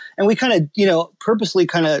band. And we kind of, you know, purposely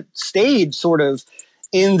kind of stayed sort of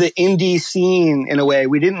in the indie scene in a way.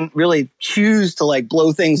 We didn't really choose to like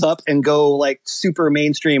blow things up and go like super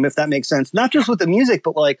mainstream, if that makes sense. Not just with the music,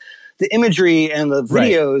 but like the imagery and the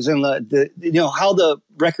videos and the you know, how the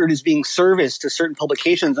record is being serviced to certain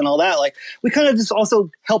publications and all that. Like we kind of just also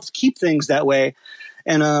helped keep things that way.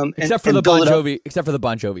 And except for the Bon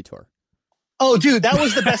Jovi tour. Oh, dude, that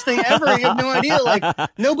was the best thing ever. You have no idea. Like,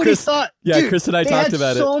 nobody thought. Yeah, dude, Chris and I talked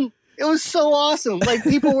about it. It was so awesome. Like,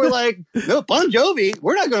 people were like, no, Bon Jovi,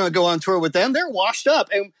 we're not going to go on tour with them. They're washed up.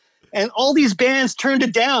 And all these bands turned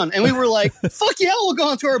it down. And we were like, fuck yeah, we'll go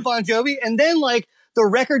on tour with Bon Jovi. And then, like, the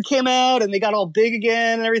record came out and they got all big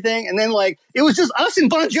again and everything. And then, like, it was just us and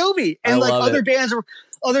Bon Jovi. And, like, other bands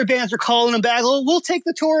are calling them back. Oh, we'll take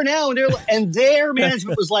the tour now. And their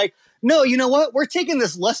management was like, no, you know what? We're taking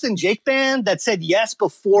this Less Than Jake band that said yes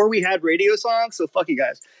before we had radio songs. So fuck you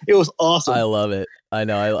guys. It was awesome. I love it. I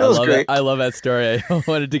know. I love it. I love that story. I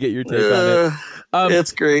wanted to get your take on it.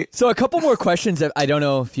 It's great. So a couple more questions. I don't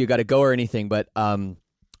know if you got to go or anything, but I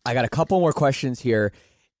got a couple more questions here.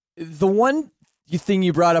 The one thing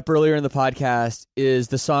you brought up earlier in the podcast is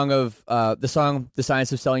the song The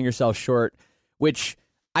Science of Selling Yourself Short, which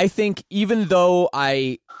I think even though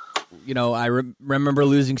I remember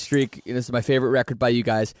Losing Streak. This is my favorite record by you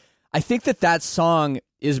guys. I think that song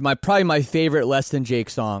is probably my favorite Less Than Jake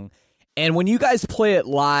song. And when you guys play it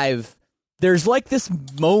live, there's like this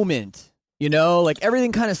moment, you know, like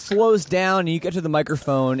everything kind of slows down and you get to the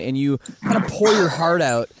microphone and you kind of pour your heart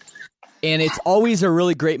out. And it's always a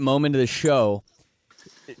really great moment of the show.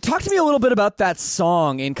 Talk to me a little bit about that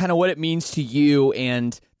song and kind of what it means to you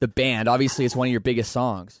and the band. Obviously, it's one of your biggest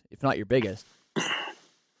songs, if not your biggest.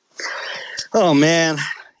 Oh, man.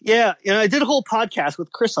 Yeah. You know, I did a whole podcast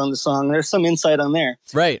with Chris on the song. There's some insight on there.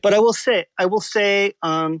 Right. But I will say,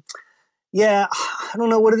 yeah, I don't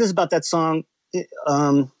know what it is about that song.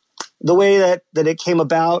 The way that it came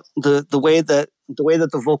about, the way that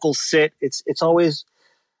the vocals sit, it's always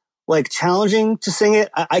like challenging to sing it.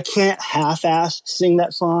 I can't half-ass sing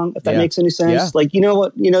that song, if that makes any sense. Yeah. Like, you know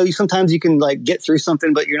what, sometimes you can like get through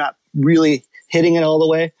something, but you're not really hitting it all the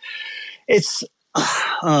way.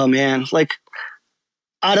 Oh man, like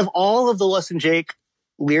out of all of the Less Than Jake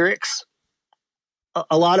lyrics,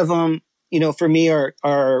 a lot of them, for me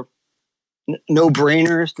are no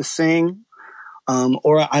brainers to sing.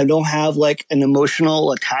 Or I don't have like an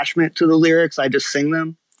emotional attachment to the lyrics. I just sing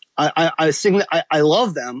them. I sing. I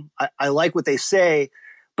love them. I like what they say,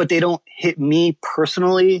 but they don't hit me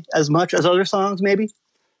personally as much as other songs, maybe.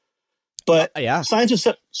 But Science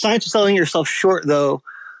of Selling Yourself Short, though,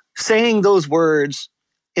 saying those words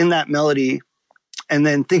in that melody, and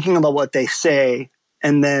then thinking about what they say,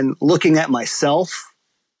 and then looking at myself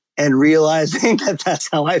and realizing that that's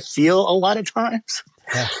how I feel a lot of times.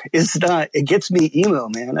 Yeah. It gets me emo,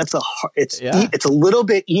 man. It's a little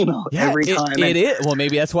bit emo every time. It is. Well,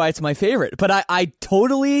 maybe that's why it's my favorite. But I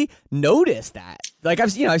totally noticed that. Like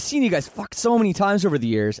I've seen you guys fuck so many times over the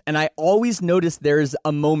years, and I always notice there's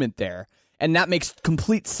a moment there, and that makes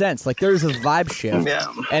complete sense. Like there's a vibe shift,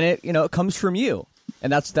 and it comes from you,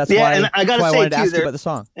 and that's why. And I wanted to ask you about the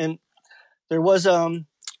song. And there was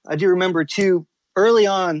I do remember too early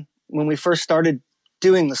on when we first started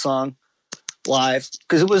doing the song live,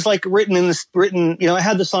 because it was like written, I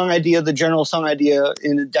had the song idea, the general song idea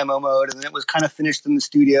in a demo mode, and then it was kind of finished in the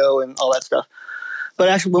studio and all that stuff. But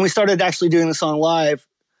actually, when we started actually doing the song live,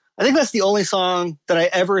 I think that's the only song that I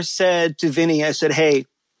ever said to Vinny, I said, hey,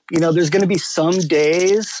 there's going to be some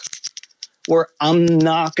days where I'm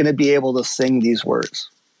not going to be able to sing these words.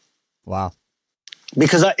 Wow.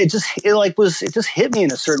 Because it just hit me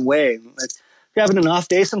in a certain way. Like, if you're having an off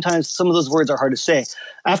day, sometimes some of those words are hard to say.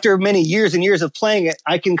 After many years and years of playing it,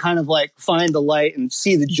 I can kind of like find the light and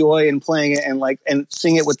see the joy in playing it and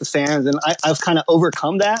sing it with the fans. And I've kind of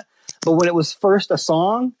overcome that. But when it was first a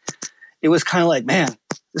song, it was kind of like, man,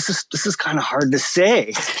 this is kind of hard to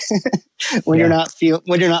say when you're not feeling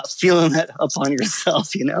that upon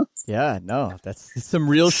yourself, Yeah, no, that's some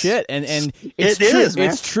real shit. And it's true. It is, man.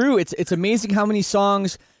 It's true. It's amazing how many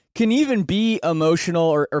songs can even be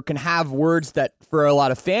emotional or can have words that for a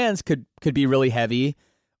lot of fans could be really heavy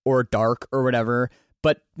or dark or whatever.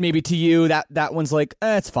 But maybe to you, that one's like,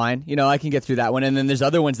 it's fine. I can get through that one. And then there's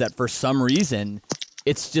other ones that for some reason,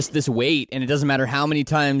 it's just this weight, and it doesn't matter how many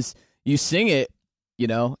times you sing it,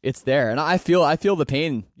 it's there. And I feel the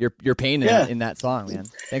pain, your pain in that song, man.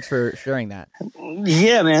 Thanks for sharing that.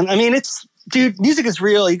 Yeah, man. I mean, dude, music is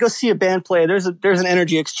real. You go see a band play. There's an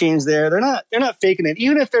energy exchange there. They're not faking it.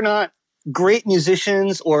 Even if they're not great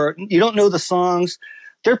musicians or you don't know the songs,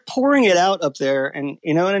 they're pouring it out up there. And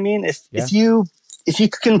you know what I mean? If you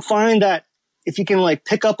can find that, if you can like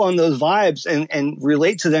pick up on those vibes and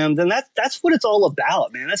relate to them, then that's what it's all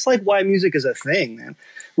about, man. That's like why music is a thing, man.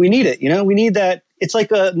 We need it. We need that. It's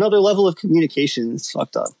like another level of communication. It's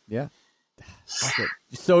fucked up. Yeah.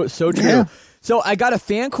 So true. Yeah. So I got a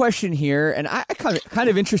fan question here, and I kind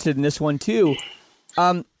of interested in this one too.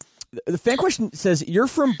 The fan question says, "You're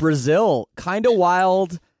from Brazil. Kind of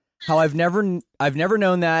wild. How I've never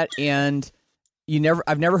known that, and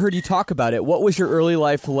I've never heard you talk about it. What was your early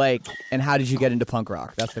life like, and how did you get into punk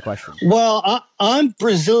rock?" That's the question. Well, I'm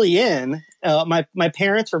Brazilian. My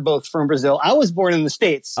parents were both from Brazil. I was born in the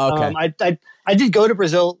States. Okay. I did go to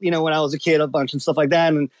Brazil, when I was a kid, a bunch and stuff like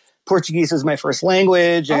that, and Portuguese is my first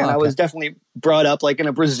language, and I was definitely brought up like in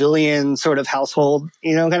a Brazilian sort of household,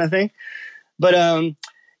 kind of thing. But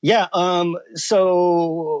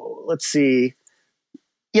so let's see.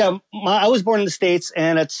 Yeah, I was born in the States,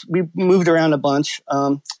 and we moved around a bunch.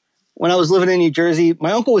 When I was living in New Jersey,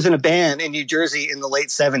 my uncle was in a band in New Jersey in the late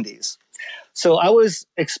 70s. So I was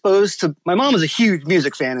exposed to, my mom was a huge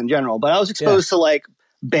music fan in general, but I was exposed to like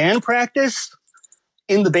band practice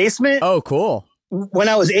in the basement. Oh, cool. When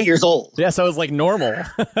I was 8 years old. Yeah, so it was like normal.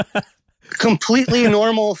 Completely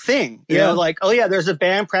normal thing. You know, like, oh yeah, there's a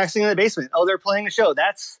band practicing in the basement. Oh, they're playing a show.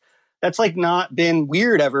 That's like not been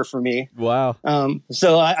weird ever for me. Wow.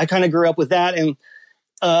 So I kind of grew up with that. And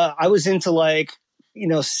I was into like,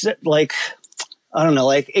 like, I don't know,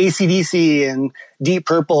 like AC/DC and Deep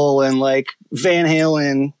Purple and like Van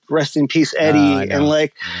Halen, rest in peace, Eddie. And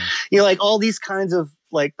like, like all these kinds of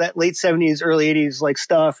like that late 70s, early 80s like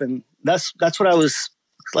stuff. And that's what I was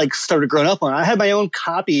like started growing up on. I had my own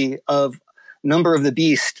copy of Number of the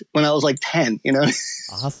Beast when I was like 10,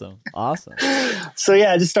 Awesome. So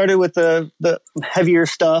yeah, I just started with the heavier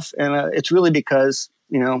stuff. And it's really because,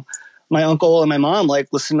 my uncle and my mom like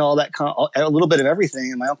listened to all that, a little bit of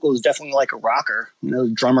everything. And my uncle was definitely like a rocker,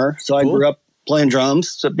 drummer. So I grew up playing drums.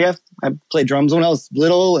 So yeah, I played drums when I was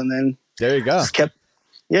little, and then there you go. Just kept,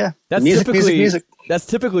 that's music. That's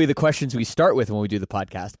typically the questions we start with when we do the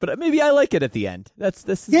podcast, but maybe I like it at the end. It's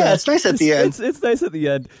nice at the end. It's nice at the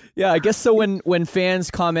end. Yeah, I guess so. When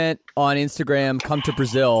fans comment on Instagram, "Come to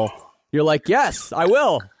Brazil," You're like, yes, I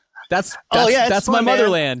will. That's fun, my man.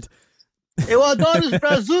 motherland. Eu adoro os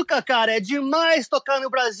Brazuca, cara. É demais tocar no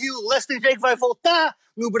Brasil. Less Than Jake vai voltar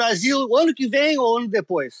no Brasil o ano que vem ou ano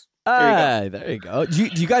depois. There you go. Do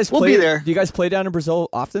you guys play? We'll be there. Do you guys play down in Brazil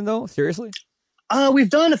often though? Seriously? We've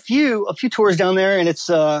done a few tours down there, and it's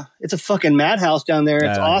a fucking madhouse down there.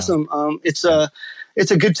 It's awesome. It's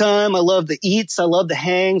a good time. I love the eats. I love the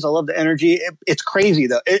hangs. I love the energy. It's crazy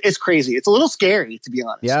though. It's crazy. It's a little scary, to be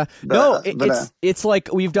honest. Yeah. It's like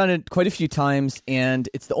we've done it quite a few times, and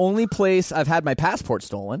it's the only place I've had my passport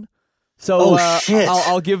stolen. So shit.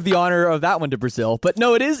 I'll give the honor of that one to Brazil. But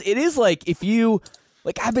no, it is like if you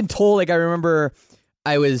like I've been told, like I remember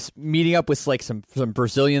I was meeting up with like some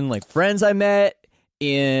Brazilian like friends I met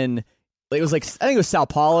in it was like I think it was Sao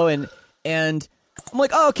Paulo and I'm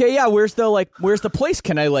like, oh, okay, yeah, where's the place?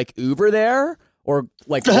 Can I like Uber there or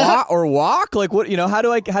like walk? Like what, how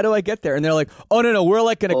do I get there? And they're like, oh no, we're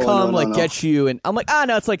like going to come get you. And I'm like,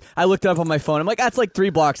 no, it's like, I looked it up on my phone. I'm like, it's like 3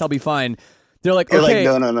 blocks. I'll be fine. They're like,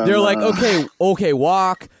 okay, okay,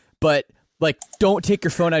 walk, but like, don't take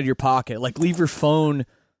your phone out of your pocket. Like leave your phone.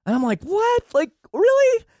 And I'm like, what? Like,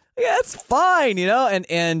 really? Yeah, it's fine,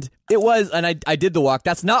 and it was, and I did the walk.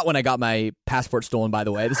 That's not when I got my passport stolen, by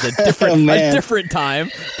the way. This is a different, a different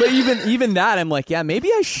time. But even that, I'm like, yeah, maybe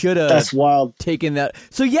I should have. That's wild. Taken that.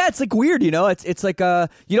 So yeah, it's like weird, It's like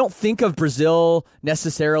you don't think of Brazil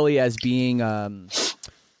necessarily as being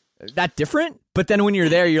that different, but then when you're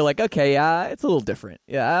there, you're like, okay, yeah, it's a little different.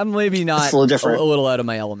 Yeah, I'm maybe not it's a little different, a little out of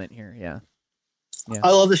my element here. Yeah.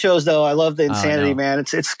 I love the shows though. I love the insanity, man.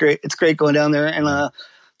 It's great. It's great going down there and.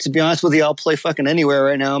 To be honest with you, I'll play fucking anywhere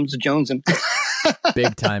right now. I'm just jonesing.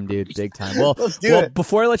 Big time, dude. Big time. Well,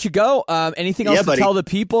 before I let you go, anything else to tell the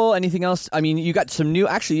people? Anything else? I mean, you have some new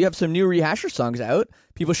Rehasher songs out.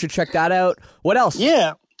 People should check that out. What else?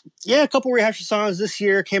 Yeah, a couple Rehasher songs this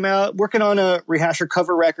year came out. Working on a Rehasher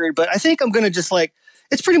cover record, but I think I'm going to just like,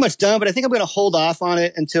 it's pretty much done, but I think I'm going to hold off on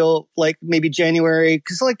it until like maybe January.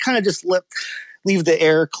 Cause like kind of just leave the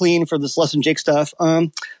air clean for this Less Than Jake stuff.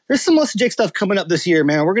 There's some Less Than Jake stuff coming up this year,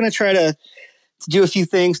 man. We're going to try to do a few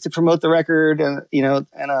things to promote the record and,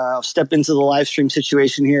 step into the live stream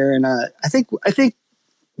situation here. And, I think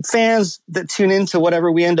fans that tune into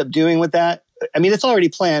whatever we end up doing with that, I mean, it's already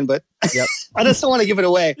planned, but yep. I just don't want to give it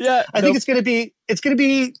away. Yeah. I think it's going to be, it's going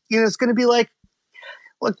to be like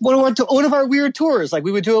one of our weird tours. Like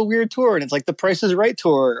we would do a weird tour and it's like the Price is Right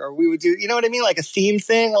tour, or we would do, you know what I mean? Like a theme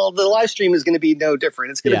thing. Well, the live stream is going to be no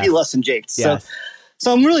different. It's going to be Less Than Jake.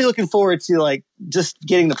 So I'm really looking forward to like just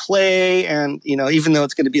getting to play and, even though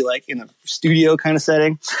it's going to be like in a studio kind of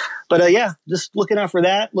setting, but just looking out for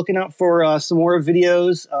that, looking out for some more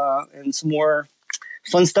videos and some more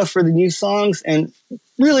fun stuff for the new songs, and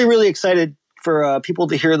really, really excited for people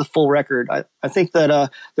to hear the full record. I think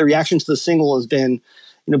that the reaction to the single has been,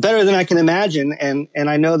 better than I can imagine. And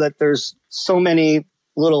I know that there's so many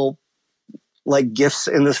little like gifts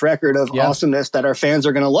in this record of awesomeness that our fans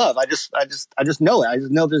are going to love. I just know it. I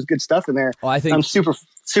just know there's good stuff in there. Well, I'm super,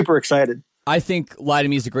 super excited. I think Lie to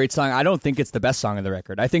Me is a great song. I don't think it's the best song on the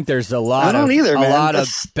record. I think there's a lot of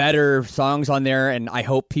better songs on there. And I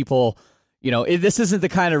hope people, this isn't the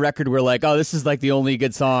kind of record where like, oh, this is like the only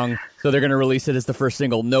good song, so they're going to release it as the first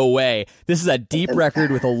single. No way. This is a deep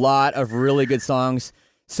record with a lot of really good songs.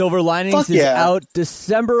 Silver Linings is out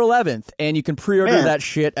December 11th, and you can pre-order that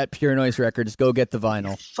shit at Pure Noise Records. Go get the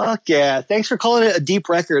vinyl. Fuck yeah. Thanks for calling it a deep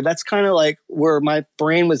record. That's kind of like where my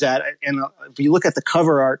brain was at. And if you look at the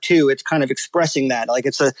cover art too, it's kind of expressing that. Like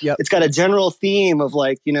it's got a general theme of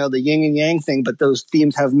like, the yin and yang thing, but those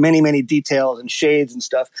themes have many, many details and shades and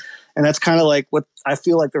stuff. And that's kind of like what I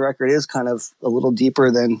feel like the record is, kind of a little deeper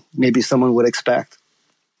than maybe someone would expect.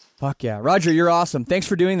 Fuck yeah. Roger, you're awesome. Thanks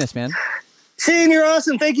for doing this, man. Shane, you're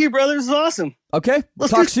awesome. Thank you, brother. This is awesome. Okay.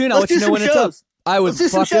 Talk soon. I'll let you know when it's up. I would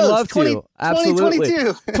fucking love to. Absolutely.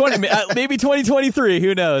 2022. Maybe 2023.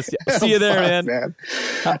 Who knows? See you there, man.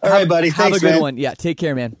 All right, buddy. Have Thanks, a good one. Yeah. Take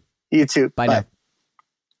care, man. You too. Bye now.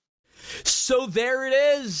 So there it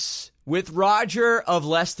is with Roger of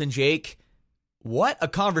Less Than Jake. What a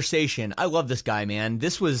conversation. I love this guy, man.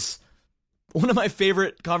 This was one of my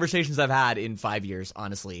favorite conversations I've had in 5 years,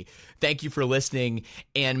 honestly. Thank you for listening,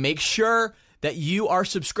 and make sure that you are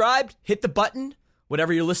subscribed. Hit the button,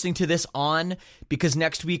 whatever you're listening to this on, because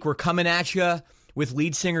next week we're coming at you with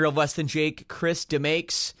lead singer of Less Than Jake, Chris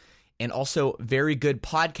DeMakes, and also very good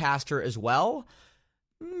podcaster as well.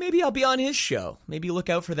 Maybe I'll be on his show. Maybe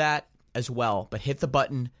look out for that as well. But hit the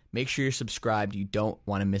button. Make sure you're subscribed. You don't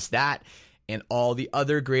want to miss that. And all the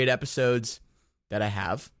other great episodes that I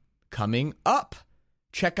have coming up.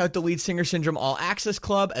 Check out the Lead Singer Syndrome All Access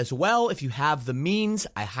Club as well. If you have the means,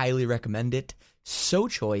 I highly recommend it. So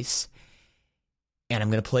choice. And I'm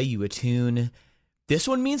going to play you a tune. This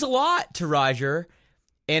one means a lot to Roger,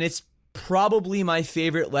 and it's probably my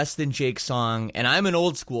favorite Less Than Jake song. And I'm an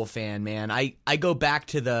old school fan, man. I go back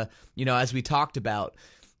to the, as we talked about,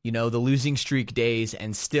 the losing streak days,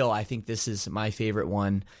 and still I think this is my favorite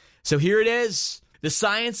one. So here it is, The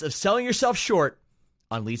Science of Selling Yourself Short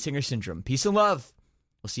on Lead Singer Syndrome. Peace and love.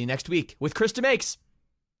 We'll see you next week with Krista Makes.